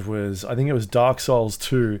happened, was I think it was Dark Souls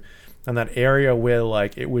 2, and that area where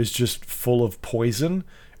like it was just full of poison,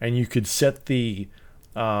 and you could set you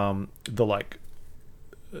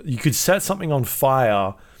could set something on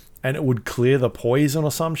fire and it would clear the poison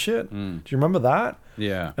or some shit. Do you remember that?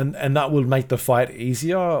 Yeah. And that would make the fight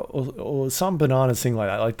easier or some bananas thing like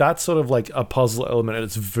that. Like that's sort of like a puzzle element in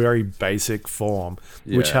its very basic form,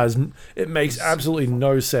 which Yeah. it makes absolutely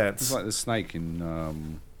no sense. It's like the snake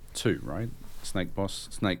in 2, right? Snake boss,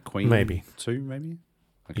 Snake Queen. Maybe. 2, maybe?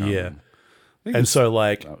 I can't Yeah. remember. I think And so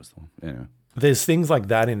like that was the one. Yeah. there's things like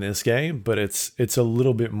that in this game, but it's a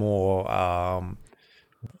little bit more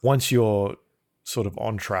once you're sort of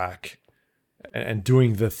on track and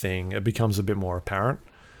doing the thing, it becomes a bit more apparent.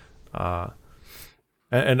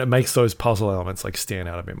 And it makes those puzzle elements like stand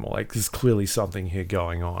out a bit more. Like there's clearly something here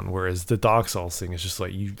going on. Whereas the Dark Souls thing is just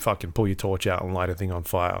like you fucking pull your torch out and light a thing on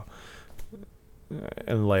fire.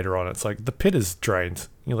 And later on, it's like the pit is drained.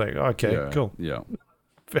 You're like, okay, Yeah. cool, Yeah.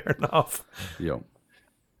 fair enough. Yeah.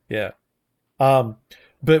 Yeah.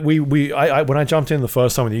 But I when I jumped in the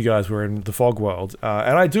first time with you guys, we were in the Fog World,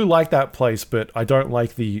 and I do like that place, but I don't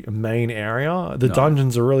like the main area. The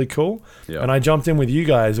dungeons are really cool, Yeah. and I jumped in with you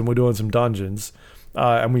guys, and we're doing some dungeons,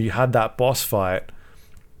 and we had that boss fight,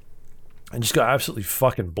 and just got absolutely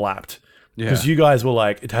fucking blapped. Because you guys were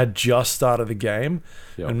like, it had just started the game,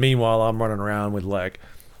 and meanwhile I'm running around with like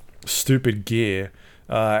stupid gear,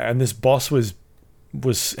 and this boss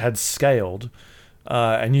had scaled.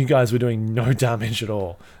 And you guys were doing no damage at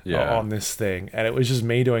all on this thing. And it was just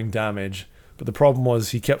me doing damage. But the problem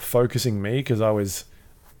was he kept focusing me because I was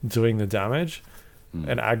doing the damage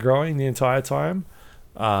and aggroing the entire time.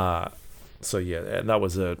 So yeah, that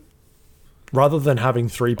was a... Rather than having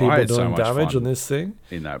 3 people had so doing much damage fun on this thing,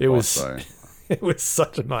 in that it boss, was though. it was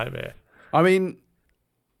such a nightmare. I mean,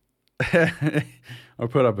 I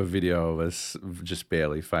put up a video of us just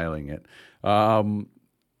barely failing it.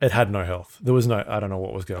 It had no health. There was no... I don't know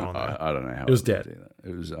what was going on there. I don't know how It was dead. either.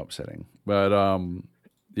 It was upsetting, but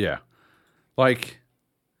yeah, like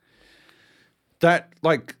that.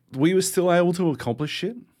 Like we were still able to accomplish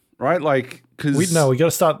shit, right? Like because We got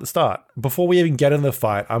to start at the start. Before we even get in the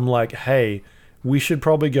fight, I'm like, hey, we should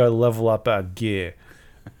probably go level up our gear.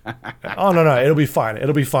 Oh, no, it'll be fine.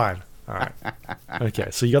 It'll be fine. All right. Okay,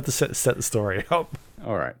 so you got to set the story up.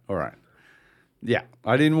 All right. Yeah,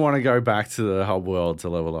 I didn't want to go back to the hub world to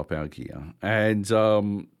level up our gear, and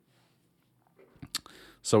so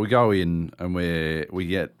we go in and we're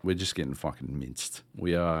just getting fucking minced.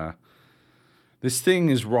 This thing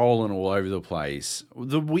is rolling all over the place.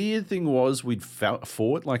 The weird thing was we'd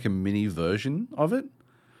fought like a mini version of it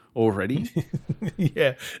already.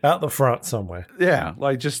 Yeah, out the front somewhere. Yeah,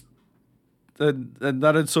 like just and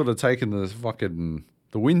that had sort of taken the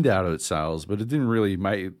wind out of its sails, but it didn't really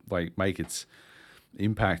make its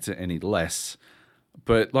impact any less.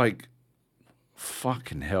 But like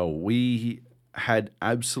fucking hell, we had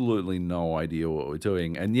absolutely no idea what we're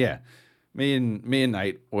doing. And yeah, me and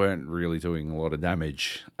Nate weren't really doing a lot of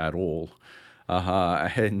damage at all.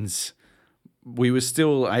 And we were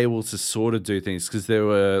still able to sort of do things because there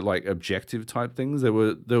were like objective type things. There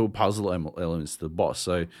were puzzle elements to the boss.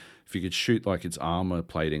 So if you could shoot like its armor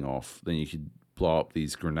plating off, then you could blow up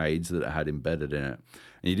these grenades that it had embedded in it.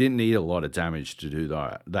 And you didn't need a lot of damage to do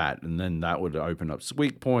that. And then that would open up its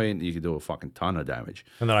weak point. You could do a fucking ton of damage.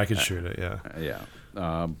 And then I could shoot it, yeah.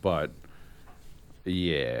 Yeah. But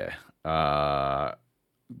Yeah.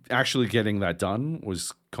 Actually getting that done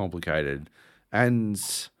was complicated. And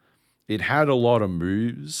it had a lot of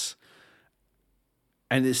moves.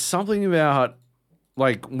 And there's something about,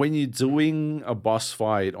 like, when you're doing a boss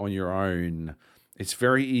fight on your own, it's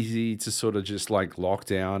very easy to sort of just, like, lock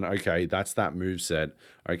down. Okay, that's that moveset.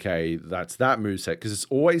 Okay, that's that moveset. Because it's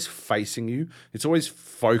always facing you. It's always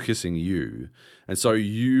focusing you. And so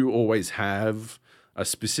you always have a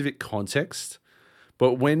specific context.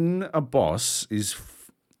 But when a boss is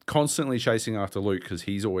constantly chasing after Luke because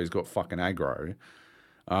he's always got fucking aggro,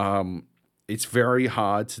 it's very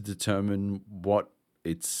hard to determine what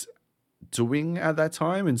it's doing at that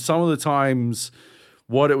time. And some of the times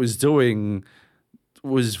what it was doing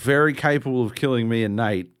was very capable of killing me and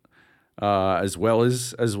Nate, as well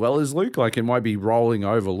as Luke. Like, it might be rolling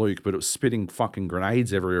over Luke, but it was spitting fucking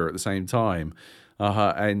grenades everywhere at the same time.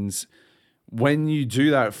 And when you do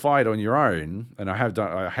that fight on your own, and I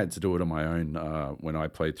had to do it on my own when I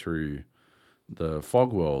played through the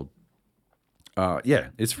Fog World. Yeah,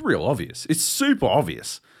 it's real obvious. It's super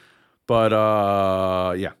obvious. But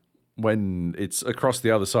yeah, when it's across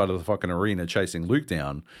the other side of the fucking arena chasing Luke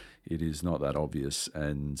down, it is not that obvious.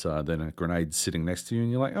 And then a grenade's sitting next to you,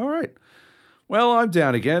 and you're like, all right, well, I'm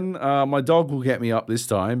down again. My dog will get me up this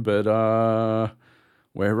time, but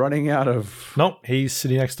we're running out of... Nope, he's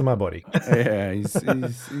sitting next to my body. Yeah, he's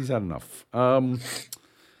had enough.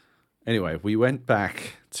 Anyway, we went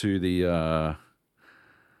back to the...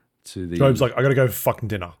 Job's like, I gotta go for fucking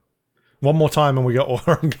dinner. One more time and we got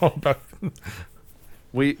order and go back.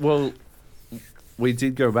 We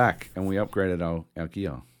did go back and we upgraded our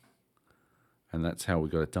gear. And that's how we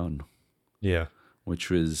got it done. Yeah. Which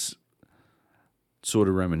was sort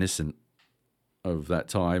of reminiscent of that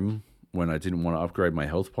time when I didn't want to upgrade my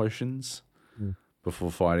health potions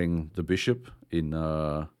before fighting the bishop in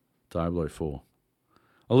Diablo 4.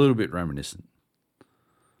 A little bit reminiscent.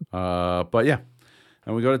 But yeah,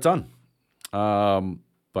 and we got it done.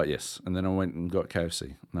 But yes, and then I went and got KFC,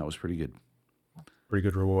 and that was pretty good. Pretty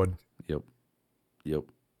good reward. Yep.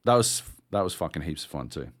 That was fucking heaps of fun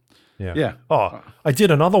too. Yeah. Oh, I did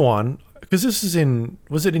another one because this is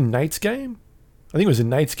was it in Nate's game? I think it was in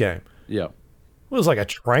Nate's game. Yeah. It was like a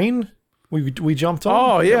train. We jumped on.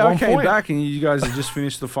 Oh yeah, I came back and you guys had just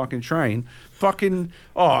finished the fucking train. Fucking.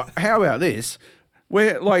 Oh, how about this?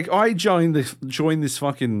 Where like I joined this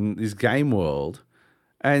game world,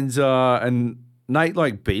 and Nate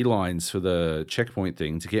like beelines for the checkpoint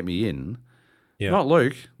thing to get me in. Yeah. Not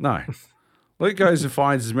Luke. No. Luke goes and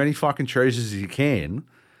finds as many fucking treasures as he can.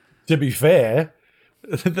 To be fair,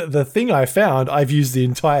 the thing I found, I've used the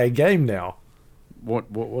entire game now. What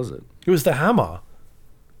was it? It was the hammer.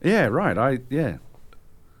 Yeah, right.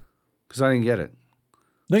 Because I didn't get it.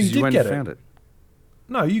 No, you did get it. Found it.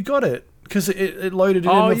 No, you got it because it loaded it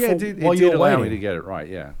in while you were allow waiting. Me to get it. Right,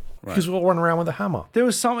 yeah. Because we'll run around with a hammer. There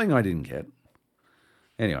was something I didn't get.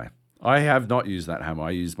 Anyway, I have not used that hammer.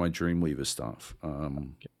 I use my Dreamweaver stuff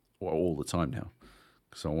all the time now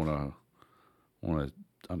because I want to,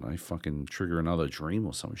 I don't know, fucking trigger another dream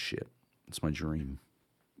or some shit. It's my dream.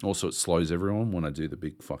 Also, it slows everyone when I do the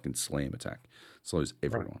big fucking slam attack. It slows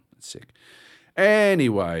everyone. Right. It's sick.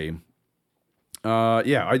 Anyway,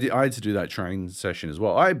 yeah, I had to do that train session as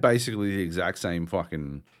well. I basically the exact same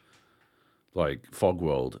fucking like Fog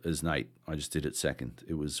World as Nate. I just did it second.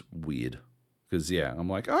 It was weird. Because, yeah, I'm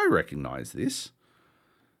like, I recognize this.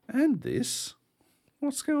 And this.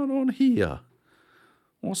 What's going on here?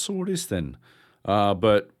 What's all this then?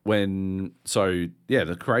 But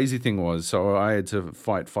the crazy thing was, so I had to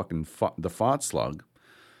fight fucking the Fart Slug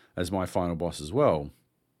as my final boss as well.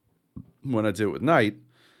 When I did it with Nate,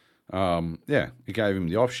 it gave him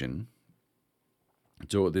the option.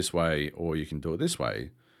 Do it this way or you can do it this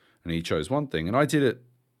way. And he chose one thing. And I did it.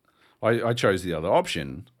 I chose the other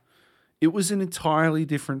option. It was an entirely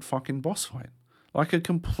different fucking boss fight. Like a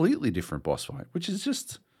completely different boss fight, which is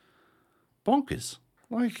just bonkers.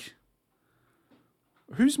 Like,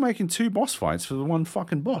 who's making two boss fights for the one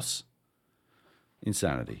fucking boss?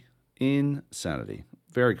 Insanity.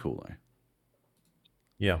 Very cool, though.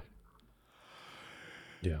 Yeah.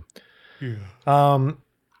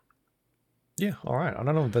 Yeah, all right. I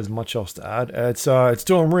don't know if there's much else to add. It's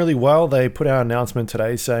doing really well. They put out an announcement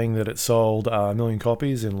today saying that it sold 1 million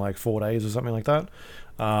copies in like 4 days or something like that,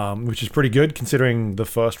 which is pretty good considering the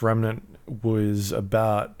first Remnant was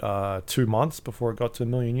about 2 months before it got to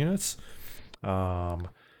 1 million units. So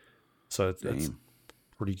it's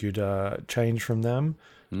pretty good change from them.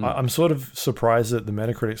 I'm sort of surprised that the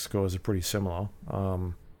Metacritic scores are pretty similar.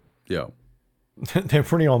 They're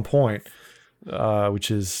pretty on point.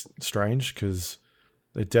 Which is strange because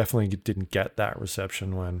It definitely didn't get that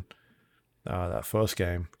reception when that first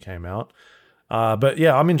game came out. But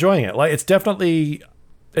yeah, I'm enjoying it. Like, it's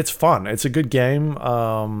fun. It's a good game,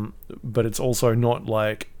 but it's also not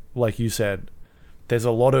like you said. There's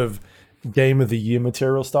a lot of Game of the Year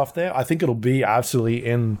material stuff there. I think it'll be absolutely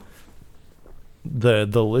in the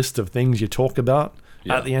list of things you talk about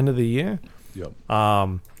at the end of the year. Yep.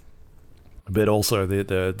 But also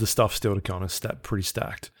the stuff still to come is pretty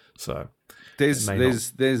stacked. So there's a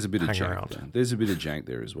bit of hang jank around. there. There's a bit of jank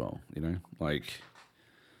there as well. You know, like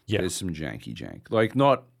yeah, there's some jank. Like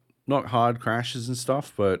not hard crashes and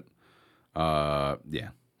stuff, but yeah,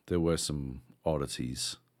 there were some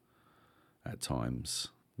oddities at times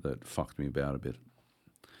that fucked me about a bit.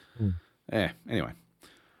 Anyway.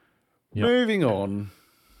 Yep. Moving on.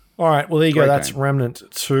 All right, well, there you go. Great That's game. Remnant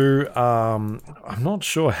 2. I'm not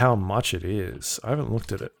sure how much it is. I haven't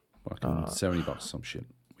looked at it. Fucking $70 some shit.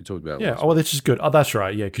 We talked about it Yeah, last oh, well, that's just good. Oh, that's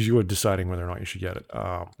right. Yeah, because you were deciding whether or not you should get it.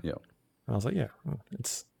 week. Yeah. And I was like, yeah, I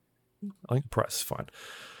think the price is fine.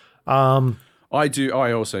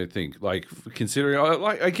 I also think, like, considering,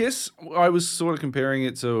 I guess I was sort of comparing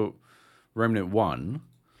it to Remnant 1,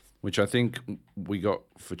 which I think we got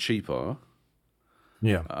for cheaper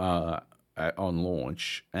Yeah. on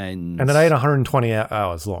launch. And And it ain't 120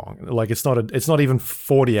 hours long. Like, it's not even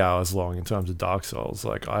 40 hours long in terms of Dark Souls.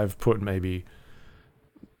 Like, I've put maybe,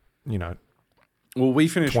 well, we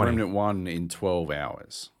finished 20. Remnant 1 in 12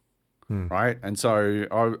 hours. Right? And so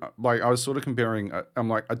I was sort of comparing, I'm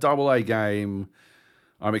like, a AA game,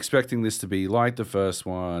 I'm expecting this to be like the first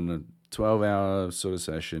one, a 12-hour sort of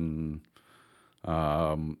session.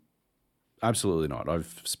 Absolutely not.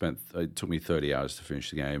 It took me 30 hours to finish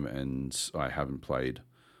the game, and I haven't played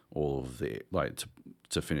all of the, like,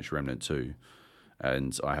 to finish Remnant 2,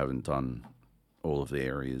 and I haven't done all of the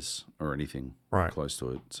areas or anything Right. close to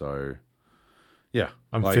it. So, yeah.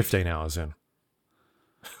 I'm like, 15 hours in.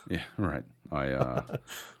 Yeah, right. I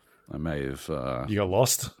may have You got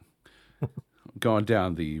lost? gone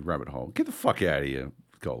down the rabbit hole. Get the fuck out of here.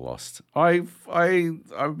 Got lost. I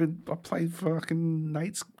played fucking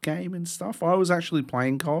Nate's game and stuff. I was actually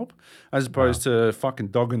playing co-op as opposed to fucking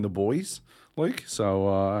dogging the boys, Luke.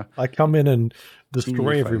 So I come in and your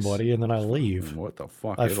destroy face. everybody, and then I leave. what the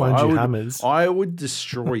fuck? I ever. find you would, hammers. I would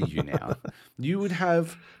destroy you now. You would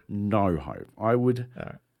have no hope. I would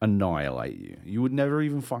annihilate you. You would never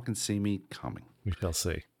even fucking see me coming. We shall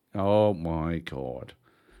see. Oh my god.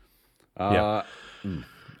 Yeah.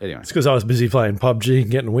 Anyway. It's because I was busy playing PUBG and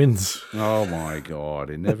getting wins. Oh my god.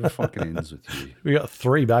 It never fucking ends with you. We got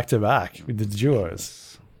 3 back to back with the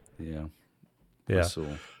duos. Yeah. I Yeah. saw.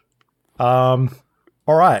 All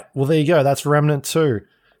right. Well, there you go. That's Remnant 2.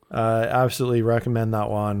 Absolutely recommend that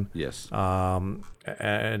one. Yes.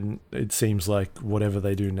 And it seems like whatever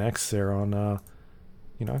they do next, they're on,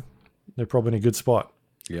 they're probably in a good spot.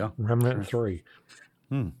 Yeah. Remnant 3.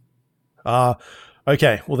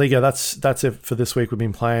 Okay. Well, there you go. That's it for this week. We've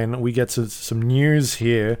been playing. We get to some news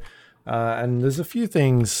here, and there's a few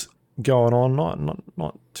things going on.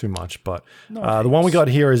 Not too much, but the one we got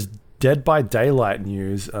here is Dead by Daylight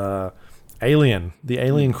news. Alien, the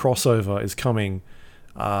Alien crossover is coming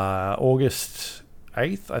August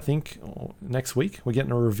 8th, I think, or next week. We're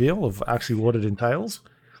getting a reveal of actually what it entails,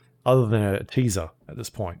 other than a teaser at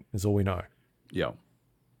this point, is all we know. Yeah.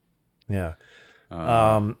 Yeah.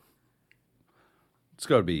 It's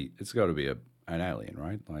got to be an alien,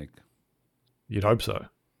 right? Like You'd hope so.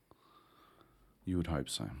 you would hope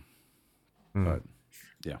so. But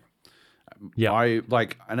yeah. Yeah. I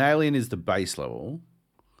like an alien is the base level,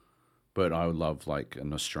 but I would love like a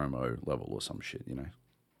Nostromo level or some shit, you know.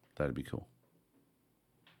 That'd be cool.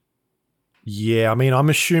 Yeah, I mean, I'm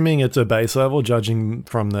assuming it's a base level, judging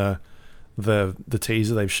from the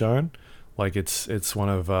teaser they've shown. Like it's one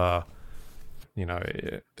of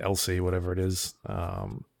LC, whatever it is, a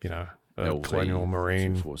Colonial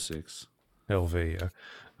Marine 246. LV,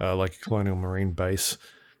 like a Colonial Marine base.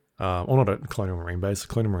 Or not a Colonial Marine base. The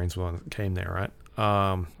Colonial Marine's one that came there, right?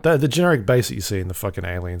 The generic base that you see in the fucking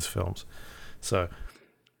Aliens films. So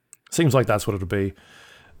seems like that's what it'll be.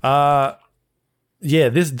 Yeah,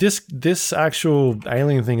 this actual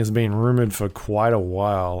alien thing has been rumored for quite a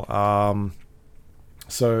while.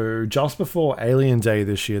 So just before Alien Day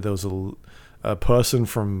this year, there was a person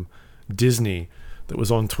from Disney that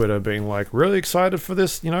was on Twitter being like, really excited for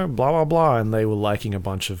this, blah, blah, blah. And they were liking a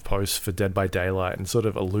bunch of posts for Dead by Daylight and sort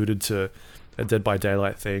of alluded to a Dead by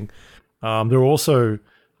Daylight thing. There were also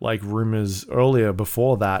like rumors earlier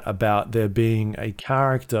before that about there being a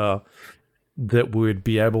character that would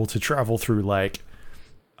be able to travel through like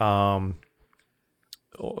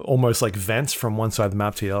almost like vents from one side of the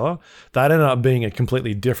map to the other. That ended up being a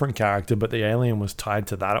completely different character, but the alien was tied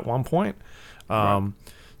to that at one point.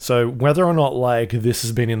 So whether or not like this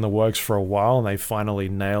has been in the works for a while and they finally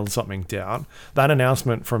nailed something down, that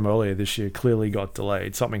announcement from earlier this year clearly got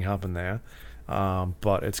delayed. Something happened there,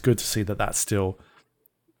 but it's good to see that that's still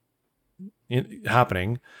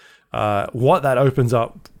happening. What that opens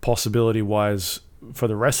up possibility-wise for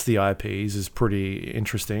the rest of the IPs is pretty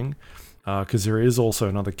interesting, because there is also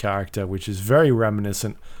another character which is very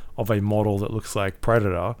reminiscent of a model that looks like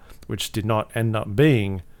Predator, which did not end up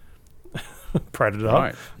being Predator.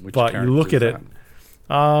 Right. But you look at it.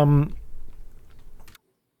 I'm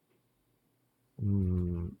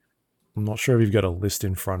not sure if you've got a list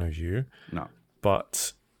in front of you. No.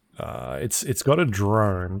 But it's got a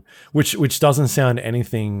drone, which doesn't sound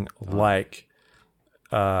anything like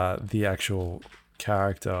the actual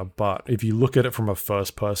character. But if you look at it from a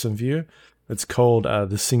first person view, it's called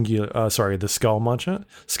the Skull Merchant.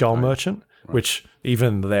 Right. Which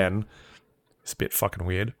even then it's a bit fucking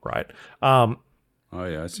weird, right? Oh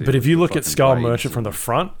yeah, I see. But if you look at Skull Merchant from the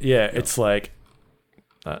front, it's like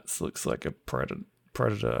that looks like a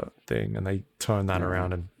predator thing, and they turned that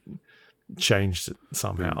around and changed it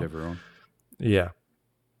somehow. Yeah.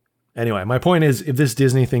 Anyway, my point is, if this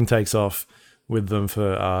Disney thing takes off with them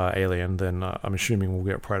for Alien, then I'm assuming we'll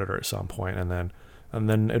get Predator at some point, and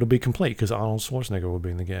then it'll be complete because Arnold Schwarzenegger will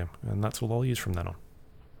be in the game, and that's what I'll use from then on.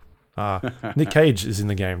 Nick Cage is in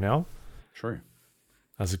the game now. True.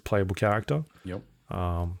 As a playable character. Yep.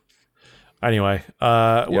 Anyway, you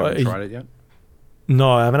haven't tried it yet?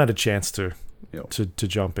 No, I haven't had a chance to Yep. to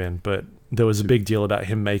jump in, but there was a big deal about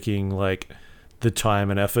him making like the time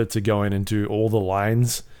and effort to go in and do all the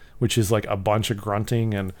lines, which is like a bunch of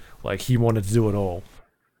grunting, and like he wanted to do it all.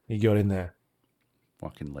 He got in there.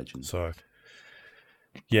 Fucking legend. So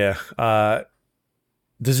yeah.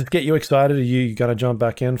 Does it get you excited? Are you gonna jump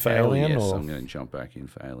back in for Alien? Yes, or? I'm gonna jump back in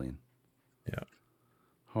for Alien. Yeah.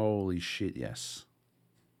 Holy shit, yes.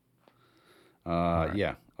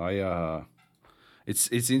 Yeah.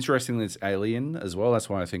 It's interesting that it's Alien as well. That's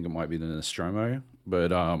why I think it might be the Nostromo.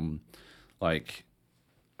 But like,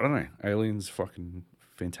 I don't know. Alien's a fucking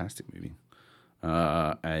fantastic movie.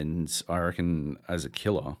 And I reckon as a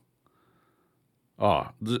killer,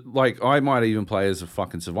 like I might even play as a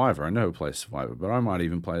fucking survivor. I never play as survivor, but I might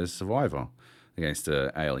even play as a survivor against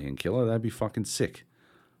an alien killer. That'd be fucking sick.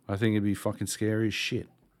 I think it'd be fucking scary as shit.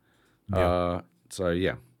 Yeah. So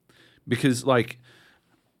yeah, because like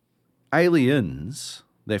aliens,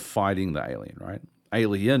 they're fighting the alien, right?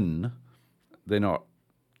 Alien, they're not,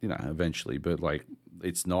 eventually, but like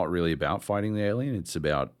it's not really about fighting the alien. It's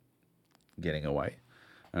about getting away,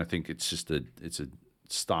 and I think it's a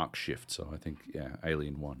stark shift. So I think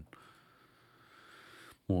Alien 1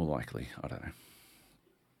 more likely. I don't know.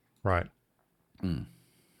 Right.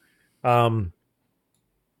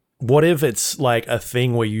 What if it's like a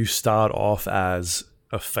thing where you start off as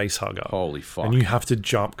a face hugger? Holy fuck! And you have to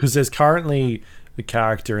jump because there's currently the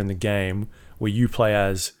character in the game where you play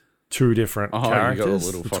as two different characters, you got the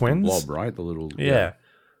little the fucking twins, blob, right? The little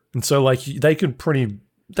And so like they could do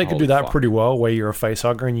that fuck. pretty well, where you're a face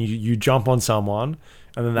hugger and you jump on someone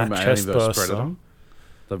and then that chest bursts them.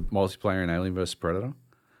 The multiplayer in Alien vs Predator.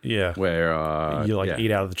 Yeah, where you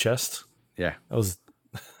eat out of the chest. Yeah, that was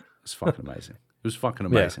it's fucking amazing. It was fucking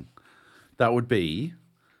amazing. Yeah. That would be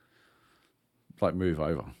like Move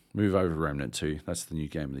Over Remnant 2. That's the new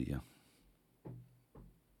game of the year.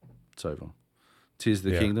 It's over. Tears of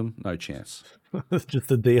the Kingdom, no chance. Just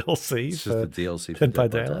the DLC. It's just the DLC for Dead by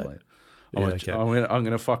Daylight. I'm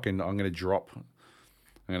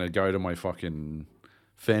gonna go to my fucking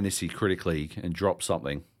Fantasy Critic League and drop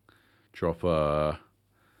something. What are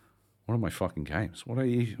my fucking games? What are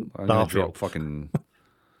you? I'm gonna drop fucking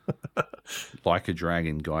Like a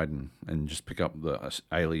Dragon Gaiden and just pick up the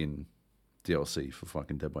Alien DLC for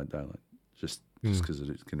fucking Dead by Daylight. Just because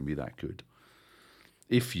it's gonna be that good.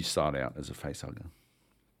 If you start out as a facehugger.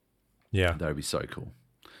 Yeah. That would be so cool.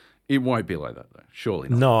 It won't be like that though. Surely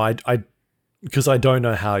not. No, I because I don't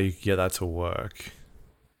know how you get that to work.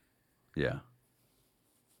 Yeah.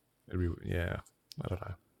 I don't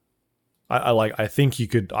know. I think you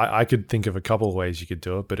could I could think of a couple of ways you could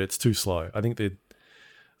do it, but it's too slow. I think I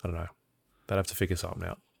don't know. They'd have to figure something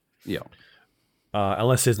out. Yeah.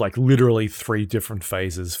 Unless there's like literally 3 different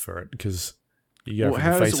phases for it, because you go from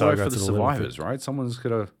how the does it work facehugger for to the the survivors, right? Someone's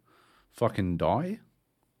gonna fucking die.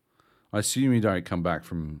 I assume you don't come back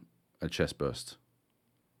from a chest burst.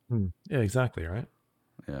 Yeah, exactly, right?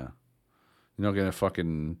 Yeah. You're not gonna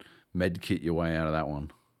fucking med kit your way out of that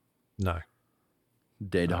one. No.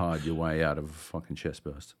 dead hard your way out of a fucking chest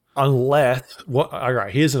burst. Unless, all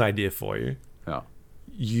right, here's an idea for you. Yeah.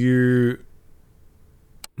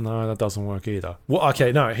 No, that doesn't work either. Well,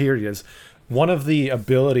 okay, no, here it is. One of the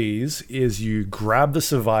abilities is you grab the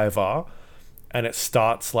survivor, and it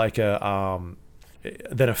starts like then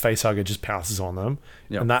a facehugger just pounces on them,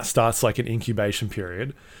 Yep. and that starts like an incubation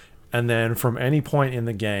period. And then from any point in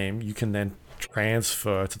the game, you can then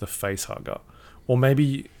transfer to the facehugger, or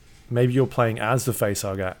maybe you're playing as the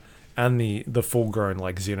facehugger and the full grown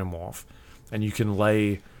like xenomorph, and you can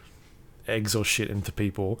lay eggs or shit into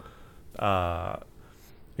people.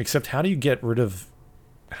 Except, how do you get rid of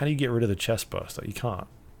the chest burster? You can't.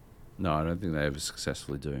 No, I don't think they ever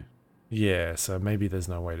successfully do. Yeah, so maybe there's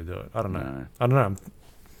no way to do it. I don't know. No. I don't know.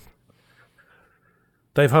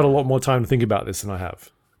 They've had a lot more time to think about this than I have.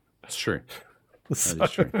 That's true. So- That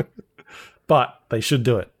is true. But they should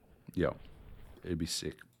do it. Yeah. It'd be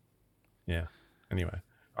sick. Yeah. Anyway.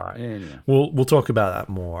 All right. Anyway, We'll talk about that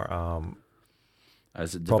more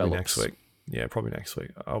as it probably develops. next week. Yeah, probably next week.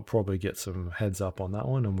 I'll probably get some heads up on that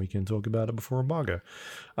one, and we can talk about it before embargo.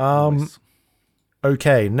 Nice.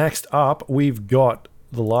 Okay, next up, we've got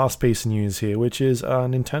the last piece of news here, which is a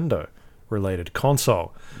Nintendo-related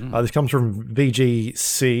console. This comes from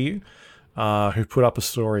VGC, who put up a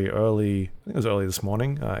story early, I think it was early this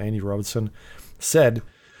morning. Andy Robertson said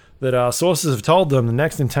that sources have told them the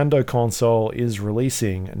next Nintendo console is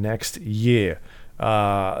releasing next year.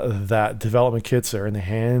 That development kits are in the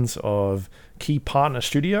hands of key partner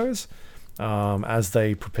studios as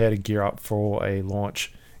they prepare to gear up for a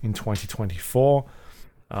launch in 2024.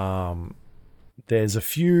 There's a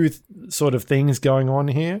few sort of things going on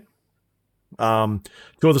here. Two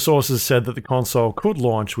of the sources said that the console could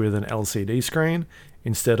launch with an LCD screen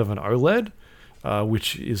instead of an OLED,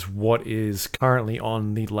 which is what is currently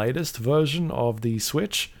on the latest version of the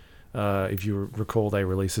Switch. If you recall, they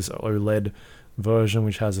released this OLED version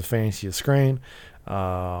which has a fancier screen,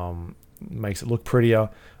 makes it look prettier.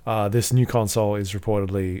 This new console is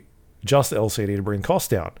reportedly just LCD to bring costs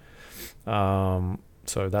down.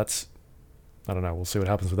 So that's, I don't know, we'll see what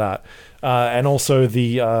happens with that. And also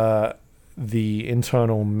the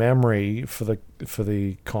internal memory for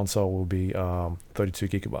the console will be 32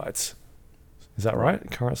 gigabytes. Is that right?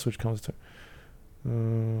 Current Switch comes to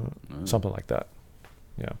something like that.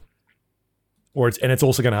 Yeah. Or it's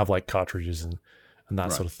also going to have like cartridges and that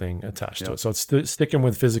Right. sort of thing attached to Yep. it. So it's sticking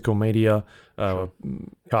with physical media,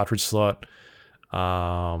 cartridge slot.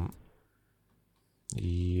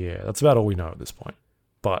 Yeah, that's about all we know at this point.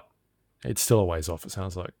 But it's still a ways off, it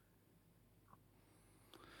sounds like.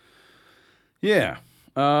 Yeah.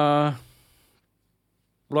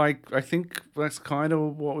 Like, I think that's kind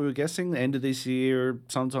of what we were guessing. The end of this year,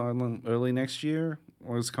 sometime early next year,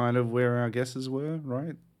 was kind of where our guesses were,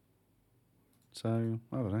 right? So,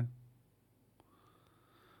 I don't know.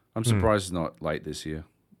 I'm surprised it's not late this year.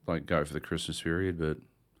 Like, go for the Christmas period, but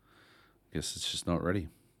I guess it's just not ready.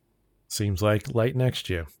 Seems like late next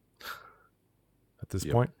year at this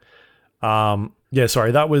Yep. point. Yeah,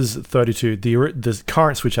 sorry, that was 32. The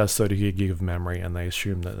current Switch has 30 gig of memory, and they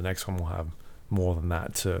assume that the next one will have more than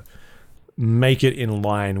that to make it in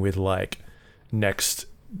line with like next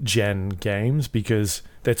gen games, because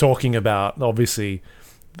they're talking about obviously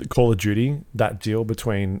the Call of Duty, that deal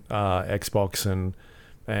between Xbox and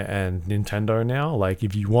Nintendo now. Like,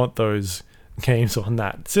 if you want those games on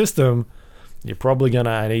that system, you're probably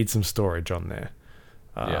gonna need some storage on there.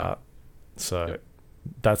 Yeah. So Yep.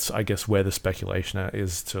 that's, I guess, where the speculation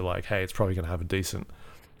is to like, hey, it's probably gonna have a decent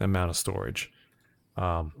amount of storage.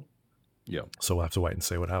 Yeah. So we'll have to wait and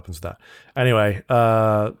see what happens with that. Anyway,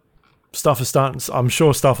 stuff is starting. I'm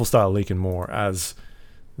sure stuff will start leaking more as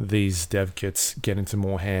these dev kits get into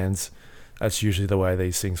more hands. That's usually the way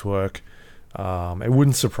these things work. It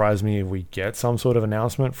wouldn't surprise me if we get some sort of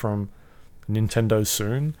announcement from Nintendo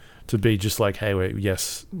soon to be just like, hey,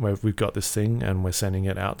 we've got this thing and we're sending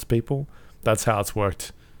it out to people. That's how it's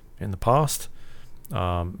worked in the past.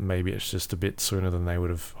 Maybe it's just a bit sooner than they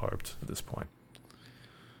would have hoped at this point.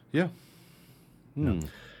 Yeah. Oh,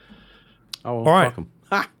 well, All right. fuck 'em.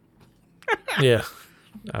 Ha! Yeah,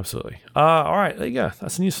 absolutely. All right, there you go.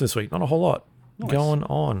 That's the news for this week. Not a whole lot going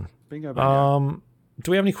on. Bingo, bango.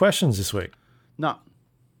 Do we have any questions this week? No.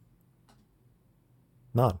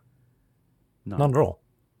 None. No. None at all.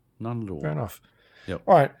 None at all. Fair enough. Yep.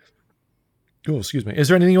 All right. Oh, excuse me. Is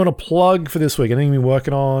there anything you want to plug for this week? Anything you're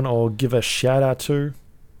working on or give a shout out to?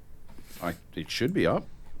 It should be up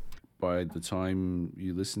by the time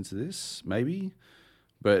you listen to this, maybe.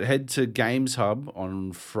 But head to Games Hub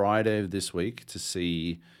on Friday of this week to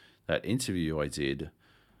see that interview I did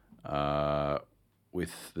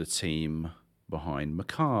with the team behind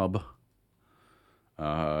Macabre,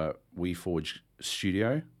 WeForge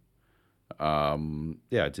Studio. I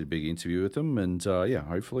did a big interview with them, and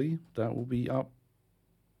hopefully that will be up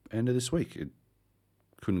end of this week. It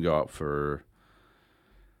couldn't go up for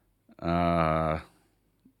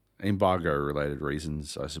embargo-related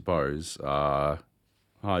reasons, I suppose. Hard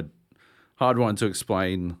one to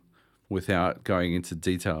explain without going into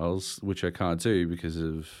details, which I can't do because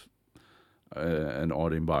of an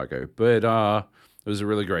odd embargo. But it was a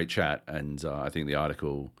really great chat, and I think the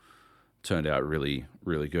article turned out really,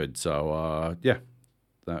 really good. So,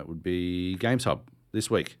 that would be Games Hub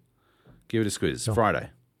this week. Give it a squeeze. Sure. Friday,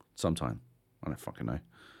 sometime. I don't fucking know.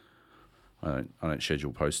 I don't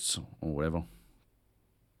schedule posts or whatever.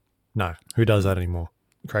 No, who does that anymore?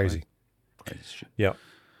 Crazy. Crazy shit. Yep.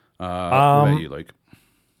 What about you, Luke?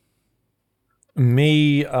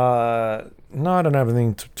 Me, no, I don't have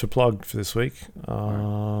anything to plug for this week.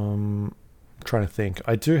 I'm trying to think.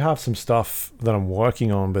 I do have some stuff that I'm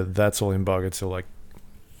working on, but that's all embargoed till like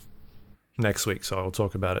next week, so I'll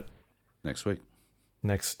talk about it Next week.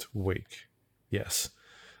 next week. Yes.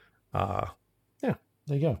 There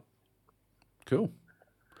you go. Cool.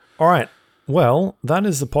 All right. Well, that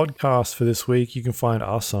is the podcast for this week. You can find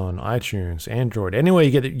us on iTunes, Android, anywhere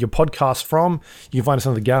you get your podcast from. You can find us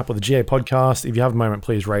on The Gap or the GA Podcast. If you have a moment,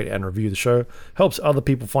 please rate and review the show. Helps other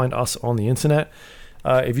people find us on the internet.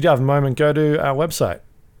 If you do have a moment, go to our website,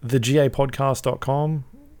 thegapodcast.com.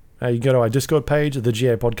 You can go to our Discord page,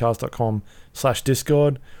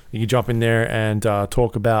 thegapodcast.com/Discord. You can jump in there and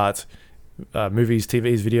talk about movies,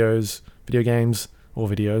 TVs, videos, video games, or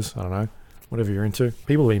videos. I don't know. Whatever you're into.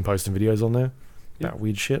 People have been posting videos on there about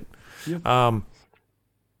weird shit. Yep.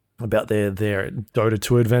 About their Dota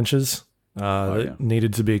 2 adventures that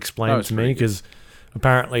needed to be explained to me, because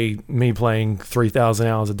apparently me playing 3,000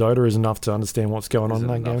 hours of Dota is enough to understand what's going on in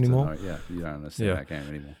that game anymore. You don't understand that game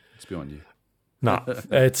anymore. It's beyond you. No,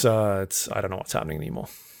 it's I don't know what's happening anymore.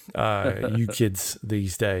 You kids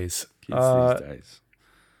these days. Kids these days.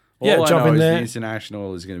 All I jump know in is there. the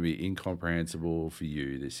International is going to be incomprehensible for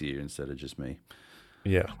you this year instead of just me.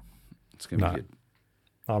 Yeah. It's going to No. be good.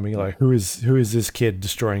 I mean, like, who is this kid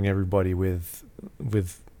destroying everybody with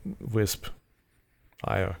Wisp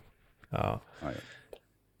IO? Yeah.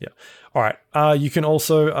 All right. You can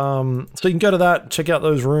also so you can go to that, check out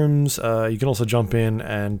those rooms. You can also jump in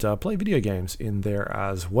and play video games in there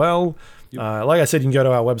as well. Like I said, you can go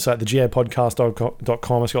to our website,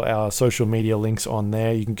 thegapodcast.com. It's got our social media links on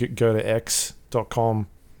there. You can go to x.com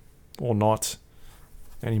or not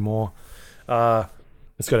anymore.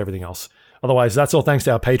 It's got everything else. Otherwise, that's all thanks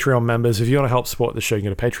to our Patreon members. If you want to help support the show, you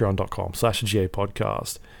can go to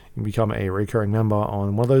patreon.com/GApodcast. You can become a recurring member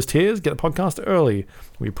on one of those tiers, get the podcast early.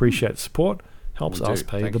 We appreciate the support. Helps We do. us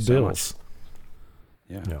pay Thank the you so bills.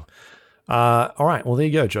 Yeah. All right. Well, there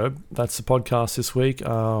you go, Job. That's the podcast this week.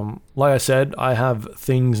 Like I said, I have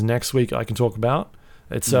things next week I can talk about.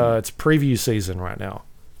 It's preview season right now.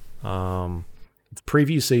 It's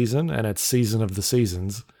preview season, and it's season of the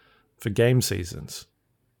seasons for game seasons.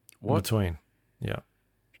 In between. Yeah.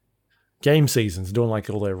 Game seasons, doing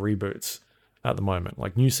like all their reboots at the moment.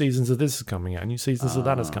 Like new seasons of this is coming out, new seasons of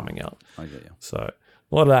that is coming out. I get you. So a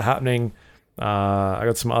lot of that happening. I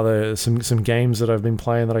got some other some games that I've been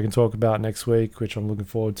playing that I can talk about next week, which I'm looking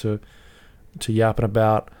forward to yapping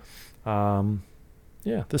about.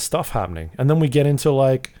 There's stuff happening, and then we get into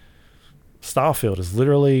like Starfield is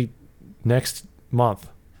literally next month.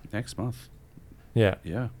 Next month. Yeah.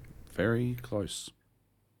 Yeah. Very close.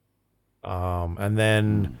 And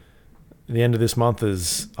then the end of this month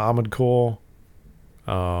is Armored Core.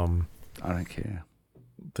 I don't care.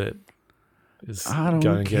 That is I don't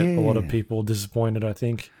going to get a lot of care. people disappointed, I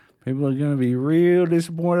think. People are going to be real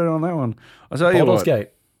disappointed on that one. I'll tell you Baldur's what. Gate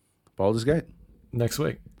Baldur's Gate. next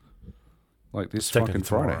week. Like this Technically fucking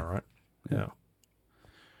Friday. tomorrow, right?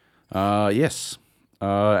 Yeah. Yes.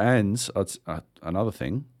 And another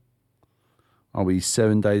thing. I'll be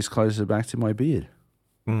 7 days closer back to my beard.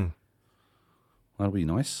 Mm. That'll be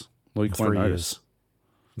nice. Luke won't 3 notice.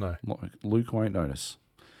 years. No. Luke won't notice.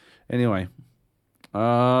 Anyway.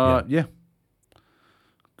 Yeah.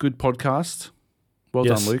 Good podcast. Well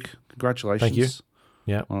Yes. done, Luke. Congratulations. Thank you.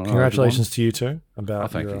 Yeah. On another Congratulations to you too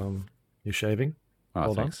about thank your shaving. Oh,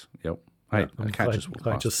 Well done. thanks. Yep. Hey, I'm I can't glad, just walk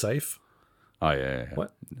glad past. you're safe. Oh, yeah.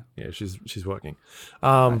 What? Yeah, she's working.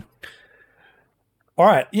 All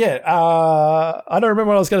right. Yeah. I don't remember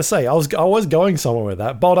what I was going to say. I was going somewhere with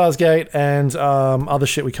that. Baldur's Gate and other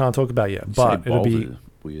shit we can't talk about yet. But it'll be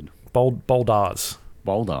weird. Baldur's.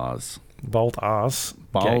 Baldur's. Baldur's.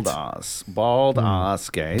 Baldur's. Baldur's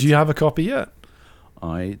Gate. Do you have a copy yet?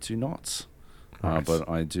 I do not. Nice. But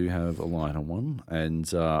I do have a lighter one,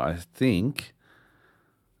 and I think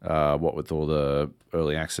what with all the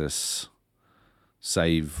early access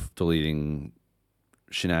save deleting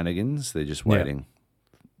shenanigans, they're just waiting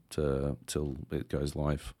till it goes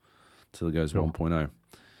live, till it goes 1.0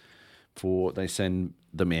 before they send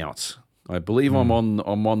them out. I believe I'm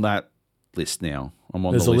on that list now. I'm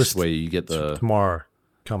on There's the a list list where you get the tomorrow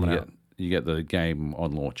coming out. you get the game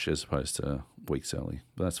on launch as opposed to weeks early.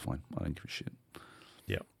 But that's fine. I don't give a shit.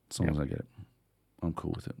 Yeah. As long as I get it, I'm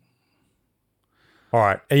cool with it. All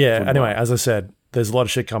right. Yeah. Football. Anyway, as I said, there's a lot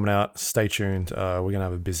of shit coming out. Stay tuned. We're gonna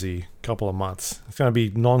have a busy couple of months. It's gonna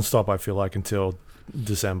be non-stop, I feel like, until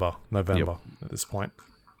December, November at this point.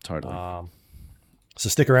 Totally. So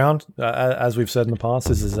stick around. As we've said in the past,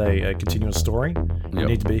 this is a continuous story. You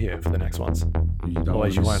need to be here for the next ones. You don't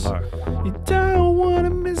Otherwise, you won't know. You don't want to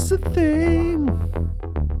miss a thing.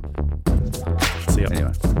 See ya.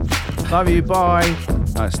 Anyway, love you. Bye.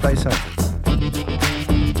 Stay safe.